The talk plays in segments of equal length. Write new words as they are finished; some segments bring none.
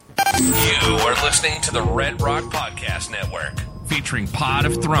You are listening to the Red Rock Podcast Network, featuring Pod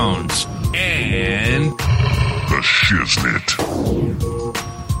of Thrones and the Shiznit.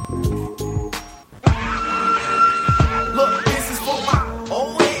 Look, this is for my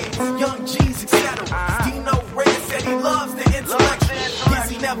old heads, young G's, etc. Dino Red said he loves the intellectual. Yes,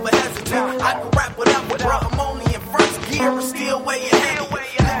 he never hesitates. I can rap whatever, bro. I'm only in first gear, but still way ahead.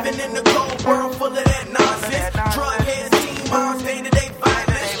 Living in the cold world full of that nonsense. Drug heads, teen moms, day-to-day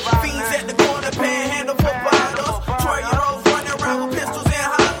violence. Fiends at the corner, panhandle for bottles. 12-year-olds running around with pistols and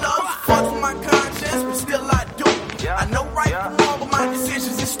hollows. Fuck with my conscience, but still I do. I know right from wrong, but my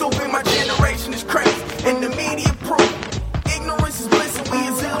decisions is stupid. My generation is crazy, and the media proof. Ignorance is bliss, and we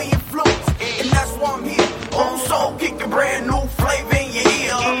is illy influenced. And that's why I'm here. Old soul kicking brand new flavor in your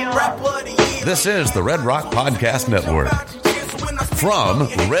ear. Rapper of the year. This is the Red Rock Podcast Network. From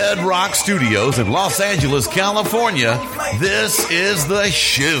Red Rock Studios in Los Angeles, California, this is the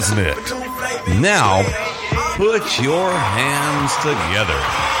Shiznit. Now, put your hands together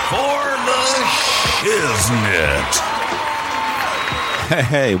for the Shiznit.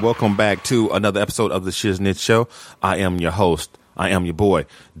 Hey, welcome back to another episode of the Shiznit Show. I am your host. I am your boy,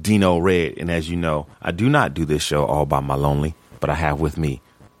 Dino Red. And as you know, I do not do this show all by my lonely, but I have with me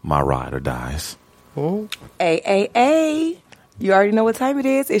my ride or dies. Hey. You already know what time it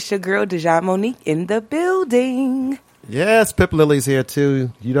is. It's your girl, Dejan Monique, in the building. Yes, Pip Lily's here,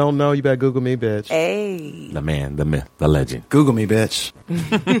 too. You don't know, you better Google me, bitch. Hey. The man, the myth, the legend. Google me, bitch.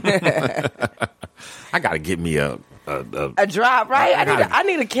 I got to get me a drop, right? I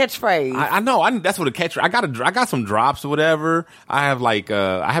need a catchphrase. I know. That's what a catchphrase. I got some drops or whatever. I have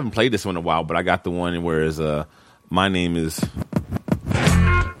I haven't played this one in a while, but I got the one where it's my name is.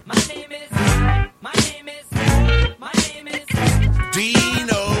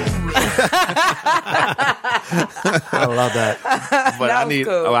 I love that. But That was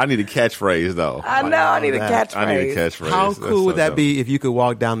cool. I need a catchphrase though. I know. I need a catchphrase. I need a catchphrase. How cool would that be if you could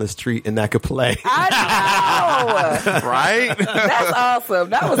walk down the street and that could play? I know. Right? That's awesome.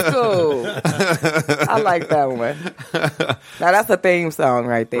 That was cool. I like that one. Now that's a theme song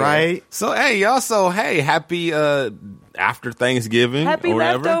right there. Right? So hey, y'all. So hey, happy after Thanksgiving. Happy or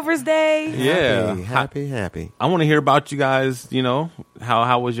whatever. Leftovers Day. Yeah, Happy. I want to hear about you guys. You know,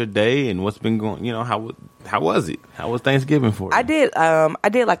 how was your day and what's been going? You know, how was it? How was Thanksgiving for you? I did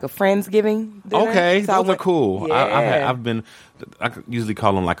like a Friendsgiving dinner. Okay, So those are cool. Yeah. I've been. I usually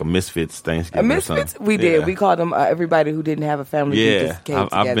call them like a Misfits Thanksgiving. Misfits? We did. Yeah. We called them everybody who didn't have a family. Who Yeah, just came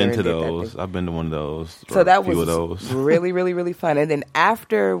I've been together to and did that those. thing. I've been to one of those. So that few was of those. really, really, really fun. And then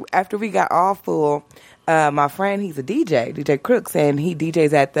after we got all full, my friend, he's a DJ Crooks, and he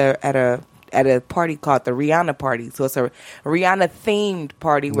DJs at a party called the Rihanna Party. So it's a Rihanna themed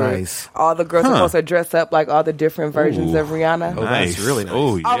party where all the girls are supposed to dress up like all the different versions of Rihanna. Oh, that's really nice.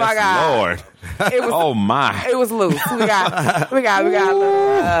 Oh, yes, my God. Lord. It was, oh my! It was loose. We got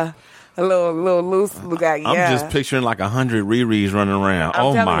a little loose. We got. I'm just picturing like 100 Riri's running around.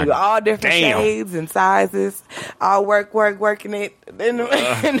 I'm telling you, all different damn. shades and sizes. All working it in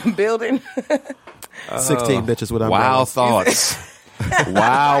the building. 16 bitches with umbrellas. Wild thoughts.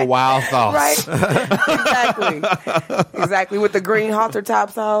 Wild thoughts. Right? Exactly. With the green halter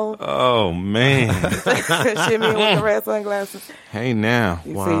tops on. Oh man! Shimmying with the red sunglasses. Hey now,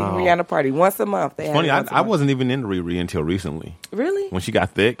 You see, Rihanna Party once a month. They funny. had it once a I month. wasn't even into Riri until recently. Really? When she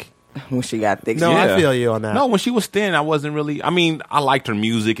got thick. When she got thick. No, Yeah. I feel you on that. No, when she was thin, I wasn't really. I mean, I liked her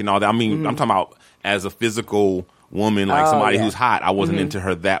music and all that. I mean, I'm talking about as a physical woman, like somebody who's hot. I wasn't into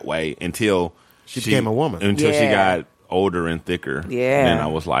her that way until She became a woman. Until she Yeah. got older and thicker. Yeah. And I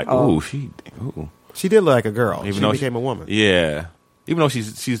was like, ooh. She did look like a girl. Even She though became a woman. Yeah. Even though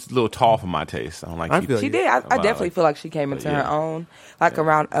she's a little tall for my taste. I don't like I feel She you. did. I definitely feel like she came into her own, like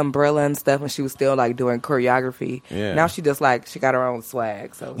around Umbrella and stuff, and she was still like doing choreography. Yeah. Now she just like she got her own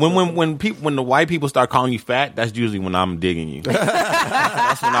swag. So When the white people start calling you fat, that's usually when I'm digging you.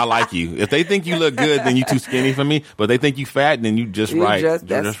 That's when I like you. If they think you look good, then you too skinny for me. But if they think you fat, then you just You right. just-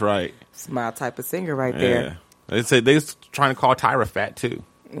 You're that's- just right. it's my type of singer right Yeah. there. They say they was trying to call Tyra fat too.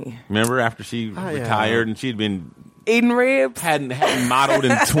 Remember after she retired and she'd been Eating ribs. hadn't modeled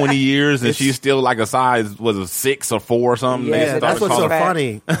in 20 years and she's still like a size was a 6 or 4 or something. Yeah, They Yeah, started that's what's so calling her-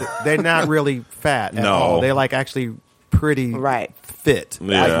 funny. They're not really fat at No. all. They're like actually pretty Right. fit.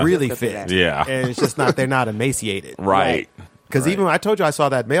 Yeah. Like really Just look fit. at Yeah. And it's just not, they're not emaciated. Right. Because even I told you I saw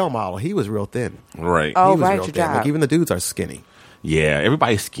that male model, he was real thin. Right. Oh, He was right, real your thin. job. Like even the dudes are skinny. Yeah,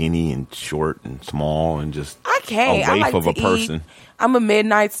 everybody's skinny and short and small and just. I can't. I waif like of to a person. eat. I'm a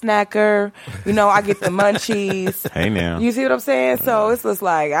midnight snacker. You know, I get the munchies. Hey, now. You see what I'm saying? So it's just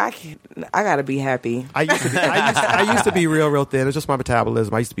like I gotta be happy. I used to be real thin. It's just my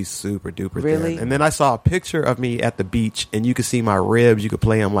metabolism. I used to be super duper Really? thin. And then I saw a picture of me at the beach, and you could see my ribs. You could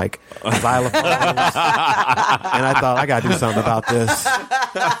play them like xylophones. And I thought, I gotta do something about this.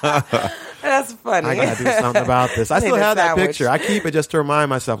 That's funny. I gotta do something about this. I still Take a have that sandwich. picture. I keep it just to remind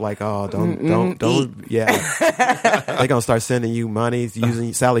myself, like, oh, don't. Yeah, they're gonna start sending you money.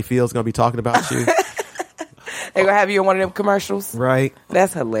 Using Sally Field's gonna be talking about you, They gonna have you in one of them commercials, right?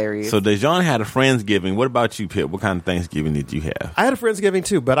 That's hilarious. So Dejan had a Friendsgiving. What about you, Pip? What kind of Thanksgiving did you have? I had a Friendsgiving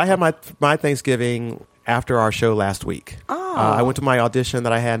too, but I had my Thanksgiving after our show last week. I went to my audition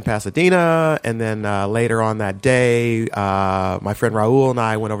that I had in Pasadena, and then later on that day, my friend Raul and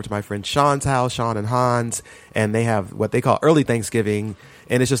I went over to my friend Sean's house, Sean and Hans, and they have what they call early Thanksgiving,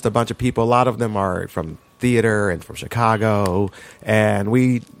 and it's just a bunch of people. A lot of them are from theater and from Chicago, and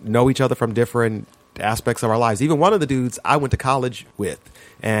we know each other from different aspects of our lives. Even one of the dudes I went to college with,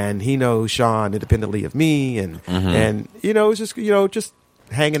 and he knows Sean independently of me, and it's just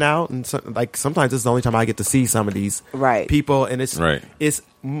hanging out, and sometimes this is the only time I get to see some of these people, and it's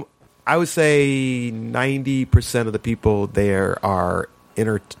I would say 90% of the people there are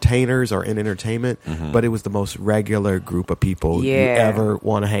entertainers or in entertainment, but it was the most regular group of people you ever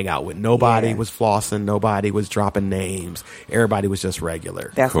want to hang out with. Nobody was flossing, nobody was dropping names, everybody was just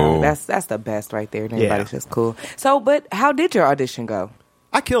regular. That's cool. That's the best right there. And everybody's just cool. So, but how did your audition go?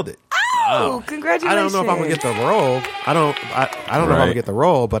 I killed it. Oh, congratulations! I don't know if I'm gonna get the role. I don't know if I'm gonna get the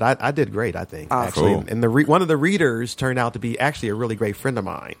role, but I did great. I think actually, Cool. and one of the readers turned out to be actually a really great friend of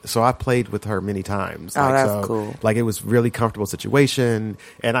mine. So I played with her many times. Oh, that's cool. Like it was really comfortable situation,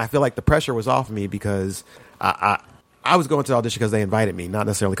 and I feel like the pressure was off me because I was going to the audition because they invited me, not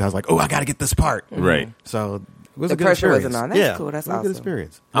necessarily because I was like, oh, I got to get this part. Right. So it was The a good pressure experience. wasn't on. That's cool. That's it was a good awesome.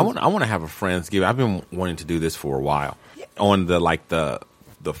 experience. I want to have a Friendsgiving. I've been wanting to do this for a while. On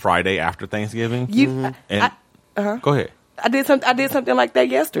the Friday after Thanksgiving. Go ahead. I did something like that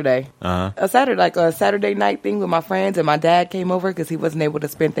yesterday. A Saturday night thing with my friends, and my dad came over because he wasn't able to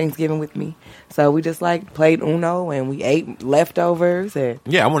spend Thanksgiving with me. So we just played Uno, and we ate leftovers. And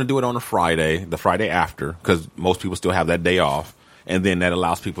Yeah, I want to do it on a Friday, the Friday after, because most people still have that day off, and then that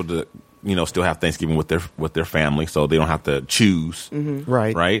allows people to, still have Thanksgiving with their family, so they don't have to choose,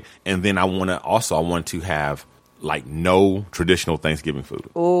 right? And then I want to have no traditional Thanksgiving food.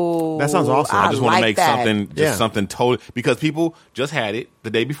 oh, That sounds awesome. I just want to make that. something totally, because people just had it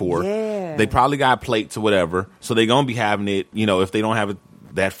the day before. Yeah. They probably got plates or whatever, so they're gonna be having it. If they don't have it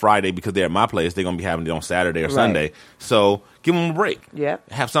that Friday because they're at my place, they're gonna be having it on Saturday or Sunday. So give them a break.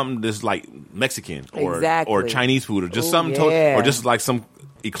 Yep. Have something that's like Mexican or Exactly. Chinese food or just Ooh, something or just like some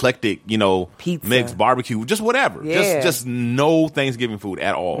eclectic, Pizza. mixed barbecue, just whatever. Yeah. Just no Thanksgiving food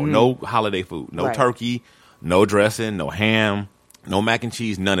at all. No holiday food. No Right. turkey. No dressing, no ham, no mac and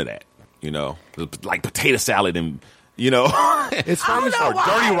cheese, none of that. Like potato salad and It's funny. I don't know why.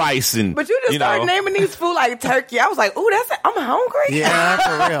 dirty rice and But you just started naming these food like turkey. I was like, ooh, I'm hungry. Yeah,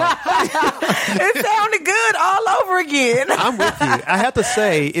 for real. It sounded good all over again. I'm with you. I have to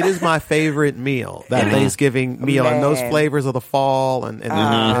say, it is my favorite meal, that Thanksgiving meal, and those Man. flavors of the fall and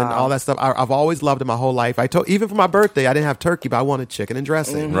all that stuff. I've always loved it my whole life. Even for my birthday, I didn't have turkey, but I wanted chicken and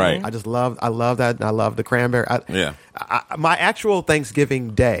dressing. Right. I love that, and I love the cranberry. My actual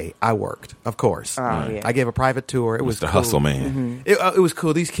Thanksgiving day, I worked, of course. Yeah. I gave a private tour. It was the cool. hustle, man. It was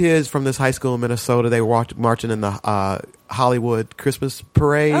cool. These kids from this high school in Minnesota, they were marching in the Hollywood Christmas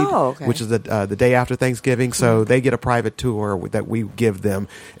Parade, which is the day after Thanksgiving. So they get a private tour that we give them.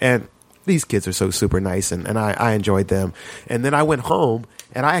 And these kids are so super nice, and I enjoyed them. And then I went home,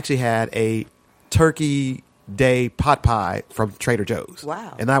 and I actually had a turkey day pot pie from Trader Joe's.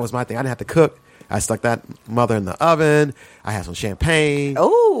 Wow. And that was my thing. I didn't have to cook. I stuck that mother in the oven. I had some champagne.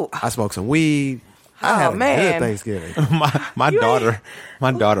 Ooh. I smoked some weed. I had a man. good Thanksgiving. My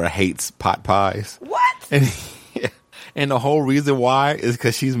daughter hates pot pies. What? And the whole reason why is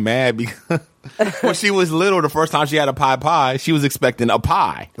because she's mad because when she was little, the first time she had a pie, she was expecting a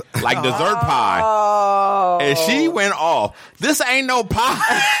pie, like dessert pie. Oh. And she went off. This ain't no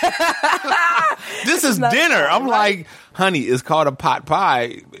pie. This is dinner. I'm like, honey, it's called a pot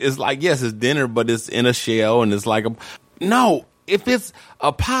pie. It's like, yes, it's dinner, but it's in a shell, and it's like no. If it's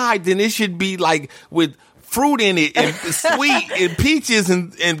a pie, then it should be like with fruit in it and sweet and peaches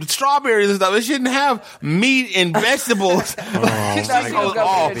and strawberries and stuff. It shouldn't have meat and vegetables. She thought she was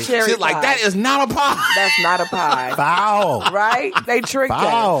gonna get a cherry She's like, pie. that is not a pie. That's not a pie. Foul. Right? They tricked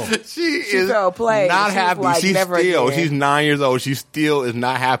Foul. her. She is felt played. not She was happy. like, She's never still, again. she's 9 years old. She still is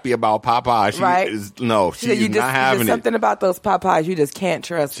not happy about Popeye. She Right. is, no, She she's said, not having there's it. something about those Popeyes you just can't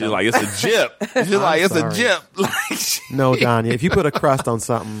trust. She's like, it's a jip. She's like, it's sorry. a jip. Like, No, Danya. If you put a crust on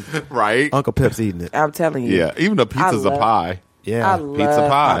something, right? Uncle Pip's eating it. I'm telling you. Yeah, even a pizza's a love- pie. Yeah. I love Pizza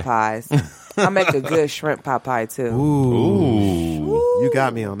pie. Popeyes. I make a good shrimp pot pie too. Ooh. You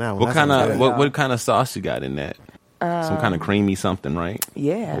got me on that one. What That kind sounds of good. what kind of sauce you got in that? Some kind of creamy something, right?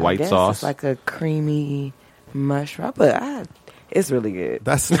 Yeah, White I guess sauce. It's like a creamy mushroom, but it's really good.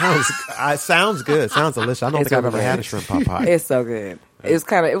 That sounds good. Sounds delicious. I don't It's think I've really ever had good. a shrimp pot pie. It's so good. It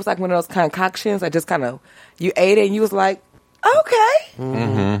was like one of those concoctions. I just kind of you ate it and you was like,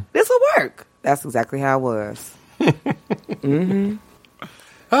 okay, this will work. That's exactly how it was.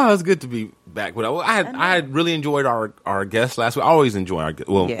 Oh, it's good to be back with. I had really enjoyed our guest last week. I always enjoy our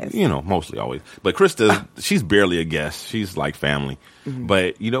well, Yes. mostly always. But Krista, she's barely a guest. She's like family.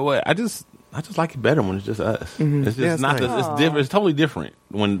 But you know what? I just like it better when it's just us. It's just Yeah, it's not. nice. It's different. It's totally different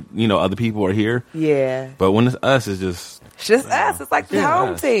when other people are here. Yeah, But when it's us, it's just it's just us. It's like the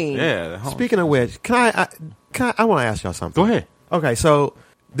home us. team. Yeah. the home Speaking of which, I want to ask y'all something. Go ahead. Okay, so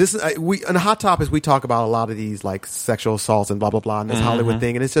this is we in the Hot Topics we talk about a lot of these like sexual assaults and blah blah blah and this Hollywood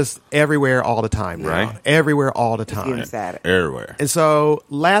thing, and it's just everywhere all the time, now. Right. Everywhere all the time. Getting sadder. everywhere. And so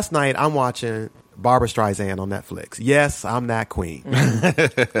last night I'm watching Barbara Streisand on Netflix. Yes, I'm that queen.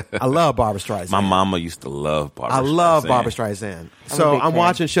 I love Barbara Streisand. My mama used to love Barbara. I love Streisand. Barbara Streisand. a So big I'm fan.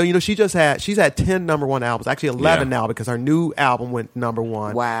 watching a show. You know, she's had 10 number one albums. Actually 11 Yeah. now because her new album went number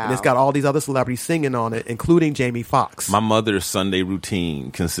one. Wow. And it's got all these other celebrities singing on it, including Jamie Foxx. My mother's Sunday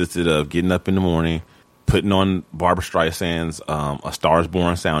routine consisted of getting up in the morning, putting on Barbara Streisand's "A Star Is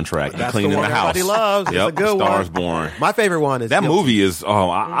Born" soundtrack, and That's cleaning the the one house. everybody loves. It's Yep, a good A Star one. Is Born. My favorite one is That Guilty. movie is. Oh,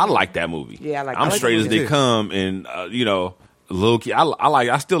 I like that movie. Yeah, I like I'm that straight movie as they too. come, and little kid.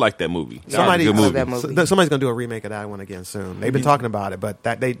 I still like that movie. That's Somebody- a good I love movie. that movie. Somebody's gonna do a remake of that one again soon. They've been talking about it, but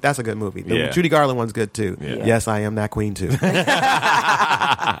that's a good movie. The Yeah. Judy Garland one's good too. Yeah. Yes, I am that queen too.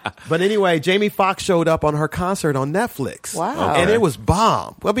 But anyway, Jamie Foxx showed up on her concert on Netflix. Wow. And Okay. it was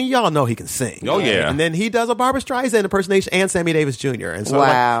bomb. Well, I mean, y'all know he can sing. Oh, yeah. And then he does a Barbara Streisand impersonation and Sammy Davis Jr. And so,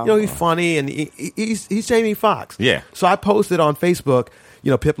 Wow. he's funny and he's Jamie Foxx. Yeah. So I posted on Facebook,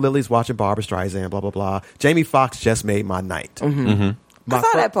 Pip Lilly's watching Barbara Streisand, blah, blah, blah. Jamie Foxx just made my night. I saw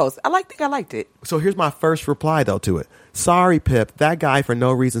that post. I liked it. So here's my first reply, though, to it. Sorry, Pip. That guy, for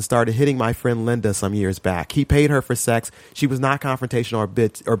no reason, started hitting my friend Linda some years back. He paid her for sex. She was not confrontational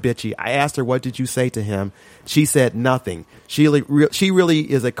or bitchy. I asked her, what did you say to him? She said nothing. She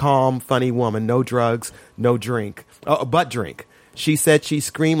really is a calm, funny woman. No drugs, no drink. But drink. She said she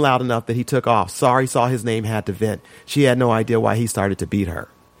screamed loud enough that he took off. Sorry, saw his name, had to vent. She had no idea why he started to beat her.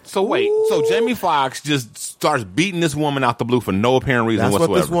 So wait, so Jamie Foxx just starts beating this woman out the blue for no apparent reason That's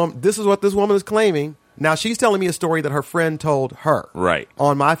whatsoever. this is what this woman is claiming. Now she's telling me a story that her friend told her. Right.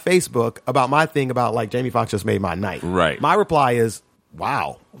 On my Facebook about my thing about like Jamie Foxx just made my night. Right. My reply is,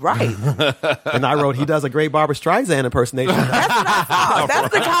 wow. Right. And I wrote, he does a great Barbara Streisand impersonation. That's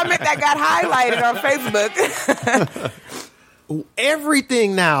the comment that got highlighted on Facebook.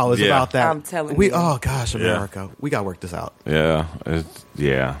 Everything now is Yeah. about that. I'm telling we, you. Oh gosh, America. We got to work this out.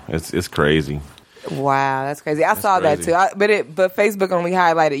 It's crazy. Wow, that's crazy. I saw crazy. that too. But Facebook only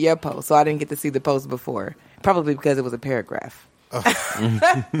highlighted your post, so I didn't get to see the post before. Probably because it was a paragraph.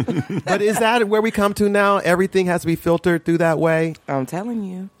 But is that where we come to now? Everything has to be filtered through that way? I'm telling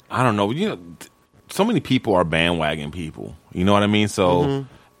you. I don't know. So many people are bandwagon people. You know what I mean? So,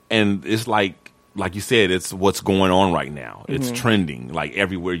 and it's like you said, it's what's going on right now. It's trending like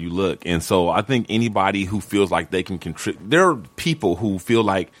everywhere you look. And so I think anybody who feels like they can contribute, there are people who feel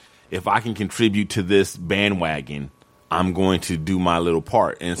like if I can contribute to this bandwagon, I'm going to do my little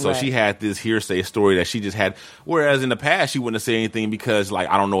part. And so Right. she had this hearsay story that she just had, whereas in the past she wouldn't have said anything because, like,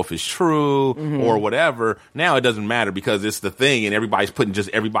 I don't know if it's true or whatever. Now it doesn't matter because it's the thing and everybody's putting just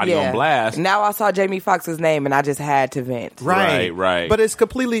everybody on blast. Now I saw Jamie Foxx's name and I just had to vent. Right. But it's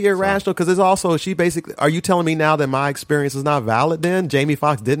completely irrational because it's also, she basically, are you telling me now that my experience is not valid then? Jamie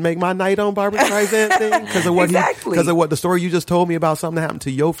Foxx didn't make my night on Barbara Streisand thing? Because of what Exactly. because of what the story you just told me about something that happened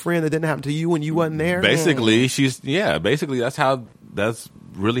to your friend that didn't happen to you when you wasn't there? Basically, basically that's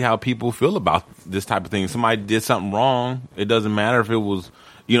really how people feel about this type of thing. Somebody did something wrong. It doesn't matter if it was,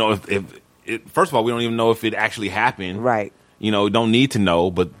 first of all, we don't even know if it actually happened. Right. Don't need to know,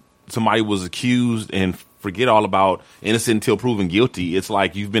 but somebody was accused and forget all about innocent until proven guilty. It's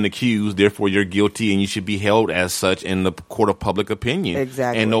like you've been accused, therefore you're guilty, and you should be held as such in the court of public opinion.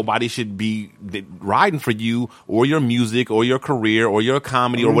 Exactly. And nobody should be riding for you or your music or your career or your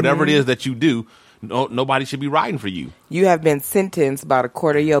comedy or whatever it is that you do. Nobody should be riding for you. You have been sentenced by a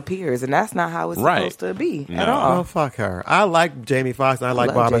quarter of your peers, and that's not how it's supposed to be at all. Oh, fuck her. I like Jamie Foxx, and I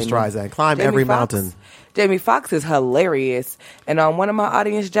like Barbara Streisand. Climb Jamie every Foxx, mountain. Jamie Foxx is hilarious. And on one of my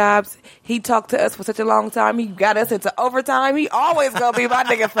audience jobs, he talked to us for such a long time. He got us into overtime. He always going to be my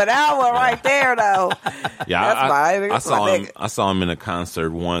nigga for that one right there, though. Yeah, I saw him in a concert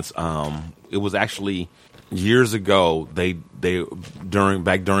once. It was actually years ago. They during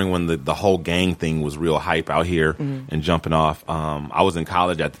when the whole gang thing was real hype out here and jumping off. I was in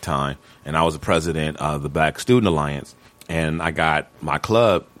college at the time, and I was the president of the Black Student Alliance, and I got my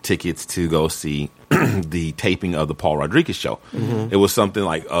club tickets to go see the taping of the Paul Rodriguez show. It was something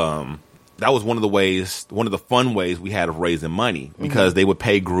like that was one of the fun ways we had of raising money, because they would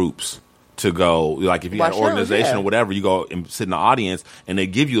pay groups to go, like if you had an organization or whatever, you go and sit in the audience and they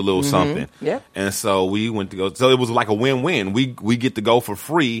give you a little something. Yeah. And so we went to go. So it was like a win-win. We get to go for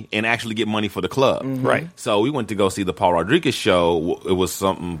free and actually get money for the club. Right. So we went to go see the Paul Rodriguez show. It was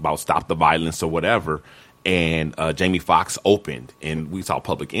something about Stop the Violence or whatever. And Jamie Foxx opened, and we saw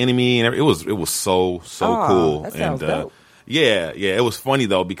Public Enemy, and it was so cool. That sounds dope. Yeah. It was funny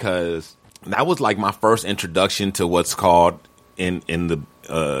though, because that was like my first introduction to what's called in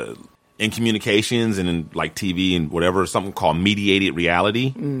communications and in like TV and whatever, something called mediated reality,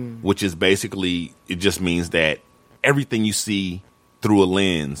 which is basically, it just means that everything you see through a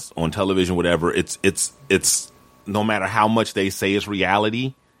lens on television, whatever, it's no matter how much they say it's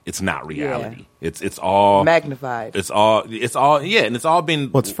reality, it's not reality. Yeah. It's all magnified. It's all yeah, and it's all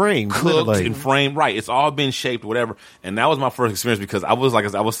been framed, cooked literally. and framed, right? It's all been shaped, whatever. And that was my first experience, because I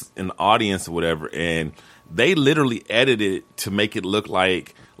was in the audience or whatever, and they literally edited it to make it look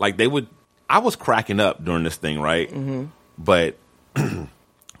like they would. I was cracking up during this thing, right? But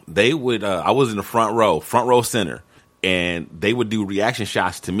they would. I was in the front row center, and they would do reaction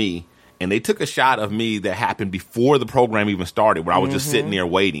shots to me. And they took a shot of me that happened before the program even started, where I was just sitting there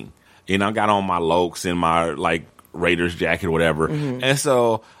waiting. And I got on my Lokes and my like Raiders jacket or whatever. And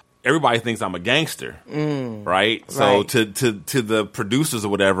so everybody thinks I'm a gangster, right? So to the producers or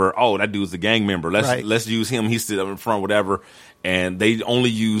whatever, oh, that dude's a gang member. Let's use him. He's sitting up in front, whatever. And they only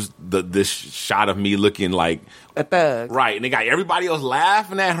used this shot of me looking like a thug, right? And they got everybody else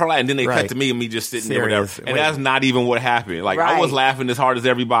laughing at her, and then they cut to me and me just sitting there, whatever. And that's not even what happened. Like I was laughing as hard as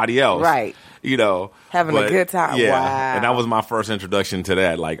everybody else, right? You know, having a good time. Yeah, wow. And that was my first introduction to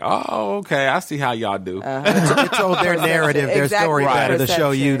that. Like, oh, okay, I see how y'all do. It told their narrative, their story better to show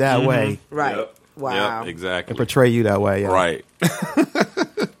you that way, right? Yep. Wow, yep, exactly. And portray you that way, right?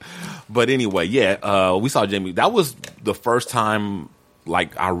 But anyway, we saw Jamie. That was the first time,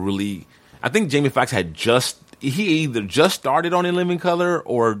 like, I think Jamie Foxx had he either just started on In Living Color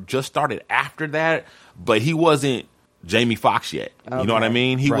or just started after that, but he wasn't Jamie Foxx yet. Okay. You know what I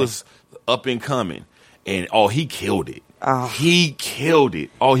mean? He was up and coming, and he killed it. Oh. He killed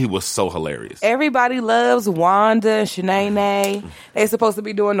it. Oh, he was so hilarious. Everybody loves Wanda and Shanae. They're supposed to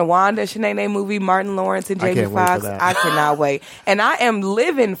be doing the Wanda and Shanae movie, Martin Lawrence and Jamie Foxx. I cannot wait. And I am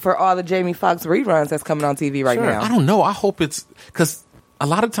living for all the Jamie Foxx reruns that's coming on TV right now. I don't know. I hope it's, because a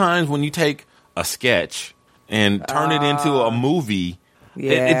lot of times when you take a sketch and turn it into a movie,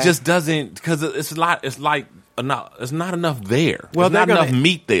 it just doesn't, because it's not enough there. Well, there's not enough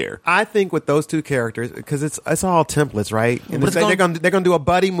meat there. I think with those two characters, because it's all templates, right? And they're going to do a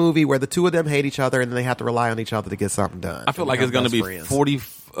buddy movie where the two of them hate each other and then they have to rely on each other to get something done. I feel like it's going to be 40.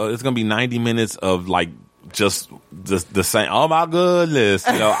 It's going to be 90 minutes of like just the same. Oh my goodness!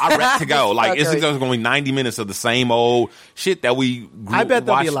 You know, I ready to go. Like it's going to be 90 minutes of the same old shit that we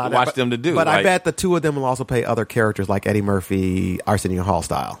watch them to do. But I bet the two of them will also play other characters like Eddie Murphy, Arsenio Hall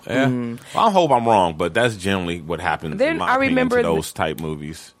style. Yeah, well, I hope I'm wrong, but that's generally what happens. Then I remember those type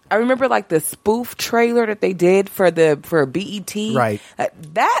movies. I remember like the spoof trailer that they did for BET. Right,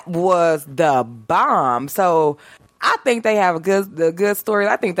 that was the bomb. So I think they have a good story.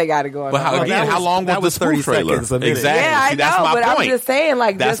 I think they got it going. But how long was the spoof trailer? Exactly. Yeah, I know, but I'm just saying,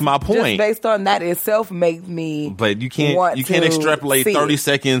 like, that's my point. Just based on that itself makes me. But you can't extrapolate 30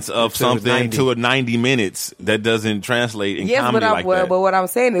 seconds of something to a 90 minutes. That doesn't translate in comedy like that. But what I'm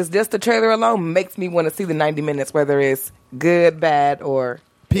saying is, just the trailer alone makes me want to see the 90 minutes, whether it's good, bad, or.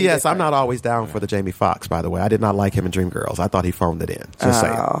 P.S. I'm not always down for the Jamie Foxx, by the way. I did not like him in Dreamgirls. I thought he phoned it in. Just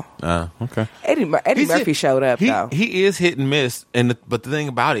saying. Okay. Eddie Murphy showed up, though. He is hit and miss. But the thing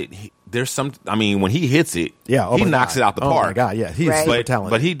about it, there's some. I mean, when he hits it, he knocks it out the park. Oh, my God, yeah. He's super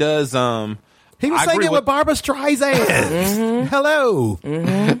talented. But he does. He was singing with Barbara Streisand. Hello.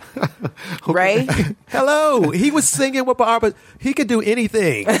 Ray? Hello. He was singing with Barbara. He could do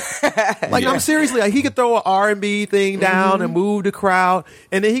anything. Like, I'm seriously, like, he could throw an R&B thing down and move the crowd.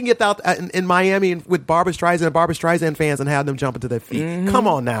 And then he can get out in Miami with Barbara Streisand and Barbara Streisand fans and have them jumping to their feet. Come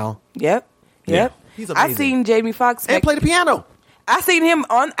on now. Yep. He's amazing. I seen Jamie Foxx and play the piano. I seen him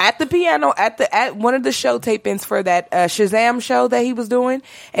at the piano at one of the show tapings for that Shazam show that he was doing,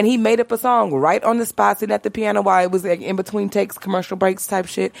 and he made up a song right on the spot, sitting at the piano while it was like in between takes, commercial breaks type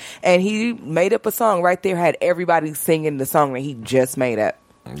shit, and he made up a song right there, had everybody singing the song that he just made up.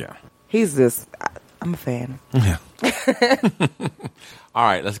 Yeah. He's just, I'm a fan. Yeah. All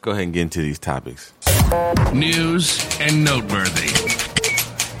right, let's go ahead and get into these topics. News and noteworthy.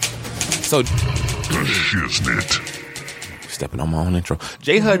 So, Shiznit. stepping on my own intro.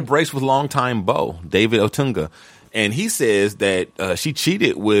 J Hud breaks with longtime beau David Otunga, and he says that she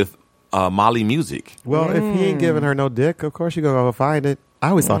cheated with Molly Music. Well, if he ain't giving her no dick, of course you're gonna go find it. I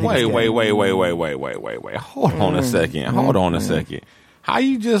always thought he was gay. Wait. Hold on a second. How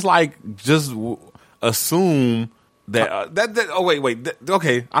you just assume that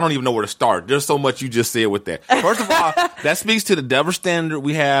okay, I don't even know where to start. There's so much you just said with that. First of all, that speaks to the double standard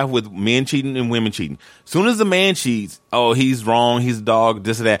we have with men cheating and women cheating. Soon as the man cheats, oh, he's wrong, he's a dog,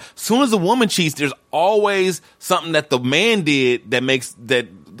 this or that. Soon as the woman cheats, there's always something that the man did that makes that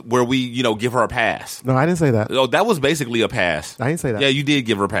where we, give her a pass. No, I didn't say that. Oh, that was basically a pass. I didn't say that. Yeah, you did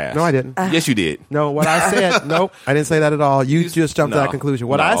give her a pass. No, I didn't. Yes, you did. No, what I said, nope, I didn't say that at all. You just jumped to that conclusion.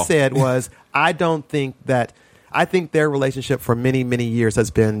 What I said was, I think their relationship for many, many years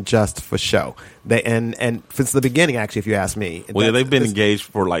has been just for show. And since the beginning, actually, if you ask me. Well, they've been engaged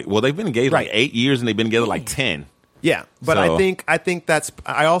for like 8 years, and they've been together like 10. Yeah, but so. I think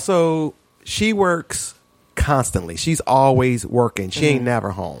she works constantly. She's always working. She ain't never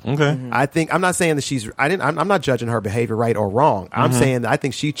home. Okay. I'm not saying that I'm not judging her behavior right or wrong. I'm saying that I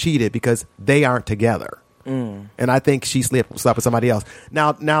think she cheated because they aren't together. And I think she slept with somebody else.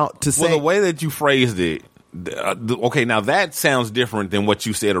 Now to say. Well, the way that you phrased it, okay, now that sounds different than what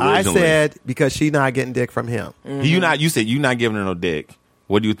you said originally. I said because she's not getting dick from him. You said you're not giving her no dick.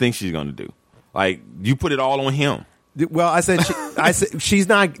 What do you think she's going to do? Like, you put it all on him. Well, I said she's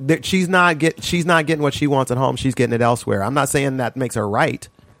not getting what she wants at home. She's getting it elsewhere. I'm not saying that makes her right,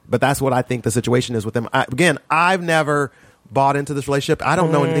 but that's what I think the situation is with them. I've never bought into this relationship. I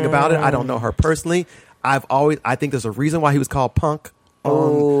don't know anything about it. I don't know her personally. I think there's a reason why he was called Punk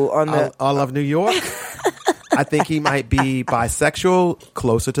on All of New York. I think he might be bisexual,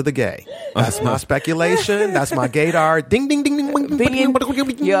 closer to the gay. That's my speculation. That's my gaydar. Ding, ding, ding, ding, ding,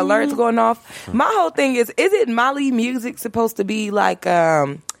 ding. Your alert's going off. My whole thing is it Molly Music supposed to be like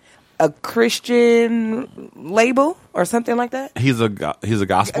a Christian label or something like that? He's a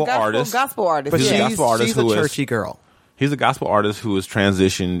gospel artist. Gospel artist. But yeah. she's a churchy girl. He's a gospel artist who has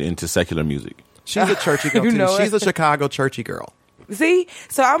transitioned into secular music. She's a churchy girl, too. She's a Chicago churchy girl. See?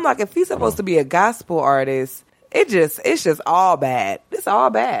 So I'm like, if he's supposed to be a gospel artist, it's just all bad. It's all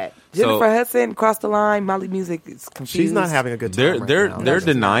bad. Jennifer Hudson crossed the line. Molly Music is confused. She's not having a good time. They're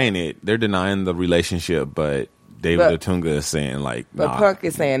denying it. They're denying the relationship, but David Otunga is saying like, but nah. Punk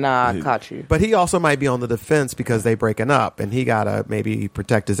is saying, nah, I caught you. But he also might be on the defense because they breaking up, and he gotta maybe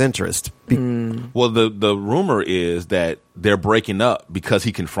protect his interest. Well, the rumor is that they're breaking up because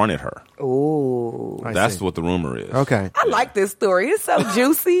he confronted her. Ooh, that's what the rumor is. Okay, I like this story. It's so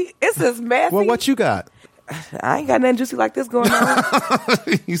juicy. It's just messy. Well, what you got? I ain't got nothing juicy like this going on.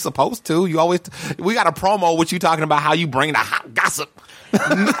 You supposed to. We got a promo with you talking about how you bring the hot gossip.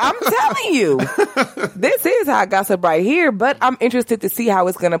 I'm telling you, this is hot gossip right here. But I'm interested to see how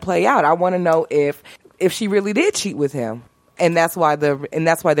it's going to play out. I want to know if she really did cheat with him, and that's why the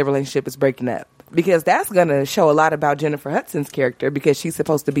relationship is breaking up. Because that's going to show a lot about Jennifer Hudson's character, because she's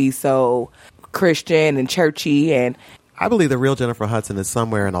supposed to be so Christian and churchy. And I believe the real Jennifer Hudson is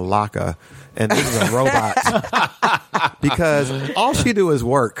somewhere in a locker, and this is a robot. Because all she do is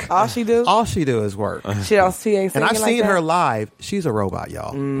work. All she do is work. She ain't singing. And I've like seen that? her live. She's a robot,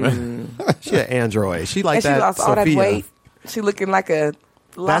 y'all. She's an android. She like and that. She lost all that weight. She looking like a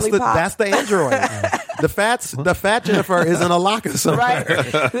lollipop. That's the android. The fat Jennifer is in a locker somewhere. Right.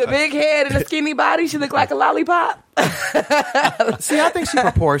 The big head and the skinny body, she look like a lollipop. See, I think she's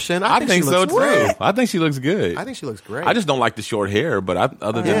proportioned. I think so too. Great. I think she looks good. I think she looks great. I just don't like the short hair, but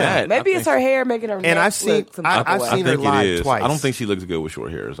other than that, maybe it's her hair making her. And I've seen her live twice. I don't think she looks good with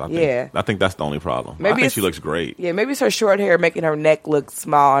short hairs. I think that's the only problem. Maybe I think she looks great. Yeah, maybe it's her short hair making her neck look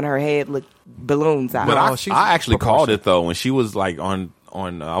small and her head look balloons out. But I actually called it though when she was like on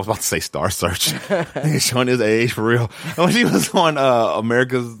I was about to say Star Search. Showing his age for real. When she was on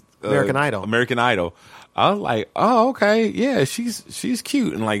America's American Idol. American Idol. I was like, oh, okay, yeah, she's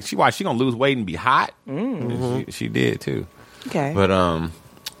cute, and like she gonna lose weight and be hot. She did too. Okay, but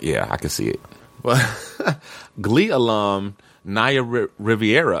yeah, I can see it. Well, Glee alum Naya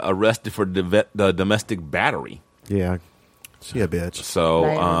Riviera arrested for the domestic battery. Yeah, she a bitch.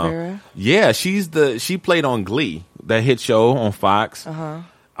 So yeah, she played on Glee, that hit show on Fox.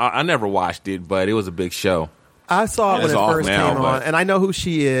 I never watched it, but it was a big show. I saw it when it first came on, but... and I know who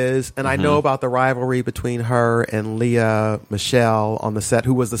she is, and I know about the rivalry between her and Leah Michelle on the set,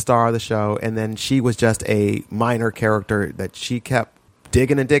 who was the star of the show, and then she was just a minor character that she kept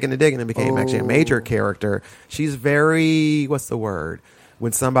digging and digging and digging and became actually a major character. She's very, what's the word?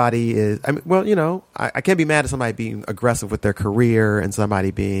 When somebody is, I mean, well, you know, I can't be mad at somebody being aggressive with their career and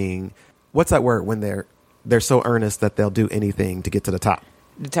somebody being, what's that word? When they're so earnest that they'll do anything to get to the top.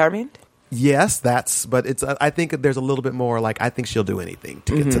 Determined? Yes, but it's. I think there's a little bit more like I think she'll do anything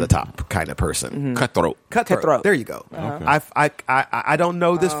to get to the top kind of person. Cutthroat. There you go. Okay. I don't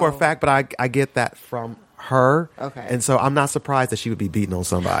know this for a fact, but I get that from her. Okay. And so I'm not surprised that she would be beating on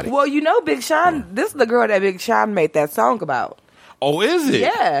somebody. Well, you know, Big Sean. This is the girl that Big Sean made that song about. Oh, is it?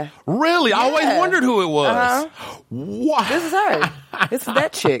 Yeah. Really? Yeah. I always wondered who it was. What? This is her. This is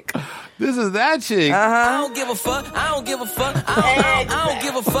that chick. This is that chick. I don't give a fuck. I don't give a fuck. I don't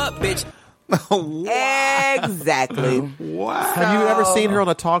give a fuck, bitch. Exactly. Wow. Have you ever seen her on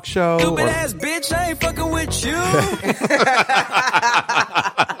a talk show? Stupid ass bitch, I ain't fucking with you.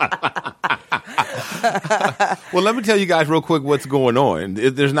 Well, let me tell you guys real quick what's going on.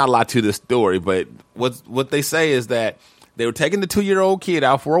 There's not a lot to this story, but what they say is that they were taking the 2-year-old kid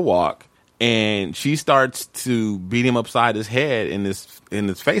out for a walk, and she starts to beat him upside his head in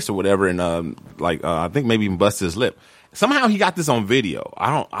his face or whatever, and I think maybe even bust his lip. Somehow he got this on video.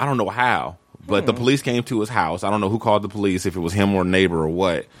 I don't know how, but the police came to his house. I don't know who called the police, if it was him or a neighbor or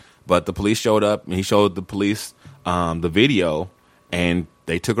what. But the police showed up, and he showed the police the video, and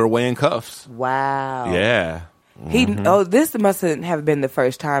they took her away in cuffs. Wow. Yeah. This mustn't have been the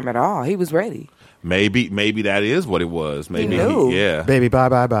first time at all. He was ready. Maybe that is what it was. Maybe yeah. Baby, bye.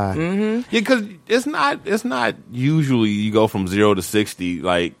 Mm-hmm. Yeah, because it's not usually you go from 0 to 60.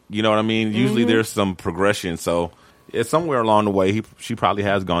 Like, you know what I mean? Usually there's some progression. So it's somewhere along the way she probably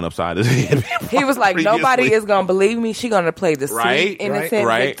has gone upside his head. He was like, nobody is gonna believe me. She's gonna play the sweet, innocent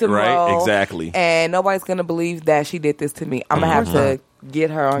victim role. Exactly. And nobody's gonna believe that she did this to me. I'm gonna have to get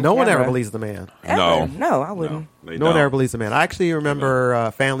her on. No camera. one ever believes the man. Ever. No, I wouldn't. No one ever believes the man. I actually remember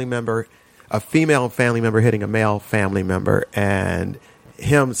a female family member hitting a male family member, and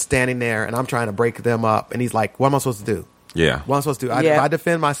him standing there, and I'm trying to break them up, and he's like, "What am I supposed to do? Yeah, what am I supposed to do? If I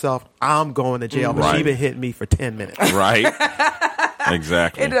defend myself, I'm going to jail." But she been hitting me for 10 minutes. Right.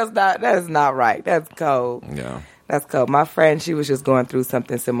 Exactly. It does not. That is not right. That's cold. Yeah, that's cold. My friend, she was just going through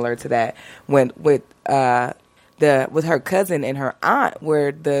something similar to that with her cousin and her aunt,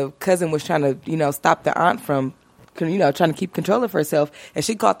 where the cousin was trying to stop the aunt from trying to keep control of herself, and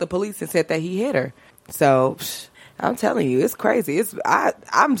she called the police and said that he hit her. So I'm telling you, it's crazy.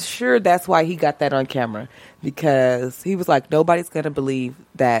 I'm sure that's why he got that on camera, because he was like, nobody's gonna believe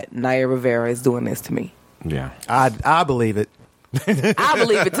that Naya Rivera is doing this to me. Yeah, I believe it. I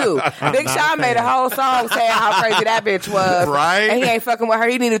believe it too. Big Sean made a whole song saying how crazy that bitch was. Right. And he ain't fucking with her.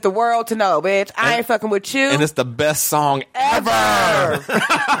 He needed the world to know, bitch. I ain't fucking with you. And it's the best song ever. Ever.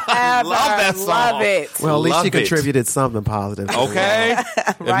 Love that song. Love it. Well, at least she contributed something positive. Okay.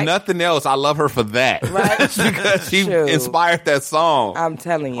 Right? If nothing else, I love her for that. Right. Because she inspired that song. I'm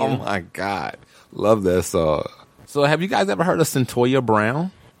telling you. Oh my God. Love that song. So have you guys ever heard of Centoya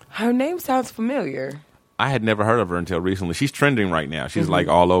Brown? Her name sounds familiar. I had never heard of her until recently. She's trending right now. She's like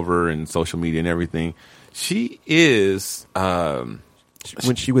all over in social media and everything. She is... when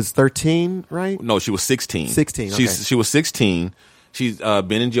she was 13, right? No, she was 16. 16, okay. She was 16. She's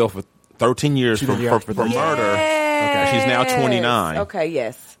been in jail for 13 years for murder. Okay. She's now 29. Okay,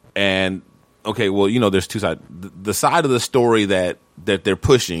 yes. And, okay, well, there's two sides. The side of the story that they're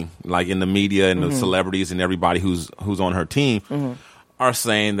pushing, like in the media and the celebrities and everybody who's on her team, are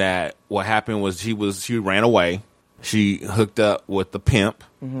saying that what happened was she ran away. She hooked up with the pimp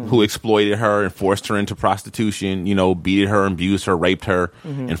who exploited her and forced her into prostitution, beat her, abused her, raped her,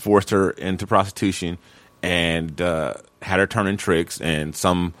 and forced her into prostitution, and had her turning tricks. And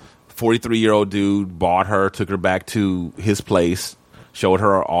some 43-year-old dude bought her, took her back to his place, showed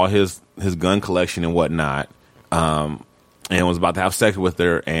her all his gun collection and whatnot, and was about to have sex with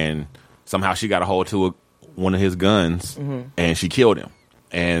her, and somehow she got a hold to one of his guns, and she killed him.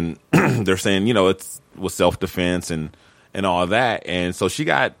 And they're saying, it was self-defense and all that. And so she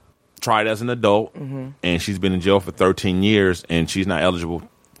got tried as an adult, and she's been in jail for 13 years, and she's not eligible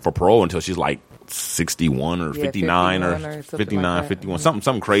for parole until she's like 61 or 59 or 59, 51,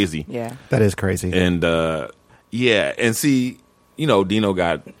 something crazy. Yeah. That is crazy. And and see,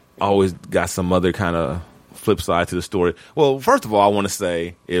 Dino always got some other kind of flip side to the story. Well, first of all, I want to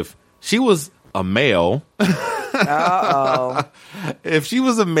say if she was a male, if she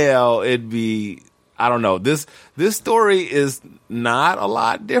was a male, it'd be, I don't know. This story is not a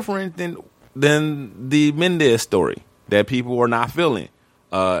lot different than the Mendez story that people were not feeling.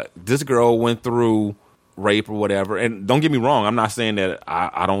 This girl went through rape or whatever, and don't get me wrong, I'm not saying that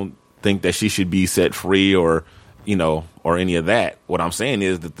I don't think that she should be set free or any of that. What I'm saying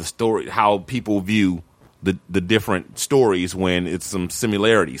is that the story, how people view the different stories when it's some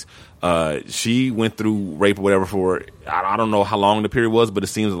similarities. She went through rape or whatever for, I don't know how long the period was, but it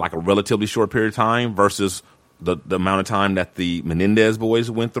seems like a relatively short period of time versus the amount of time that the Menendez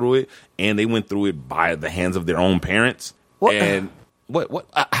boys went through it, and they went through it by the hands of their own parents. What? And what?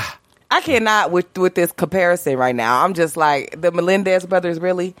 I cannot with this comparison right now. I'm just like, the Melendez brothers,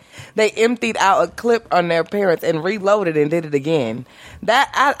 really? They emptied out a clip on their parents and reloaded and did it again.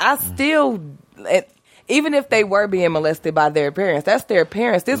 That I still, even if they were being molested by their parents, that's their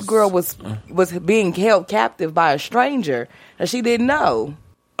parents. This girl was being held captive by a stranger that she didn't know.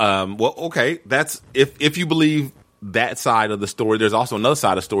 Well, okay, that's if you believe that side of the story. There's also another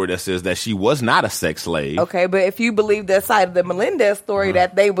side of the story that says that she was not a sex slave. Okay, but if you believe that side of the Melendez story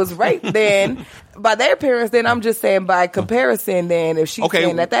that they was raped then by their parents, then I'm just saying by comparison, then if she's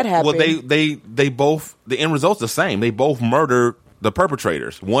saying that happened. Well, they both, the end result's the same. They both murdered the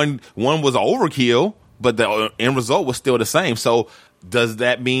perpetrators. One was an overkill, but the end result was still the same. So does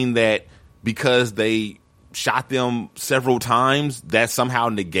that mean that because they shot them several times, that somehow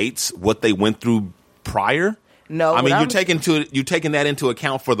negates what they went through prior? No, I mean you're taking that into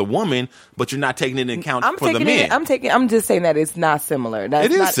account for the woman, but you're not taking it into account for the men. I'm just saying that it's not similar.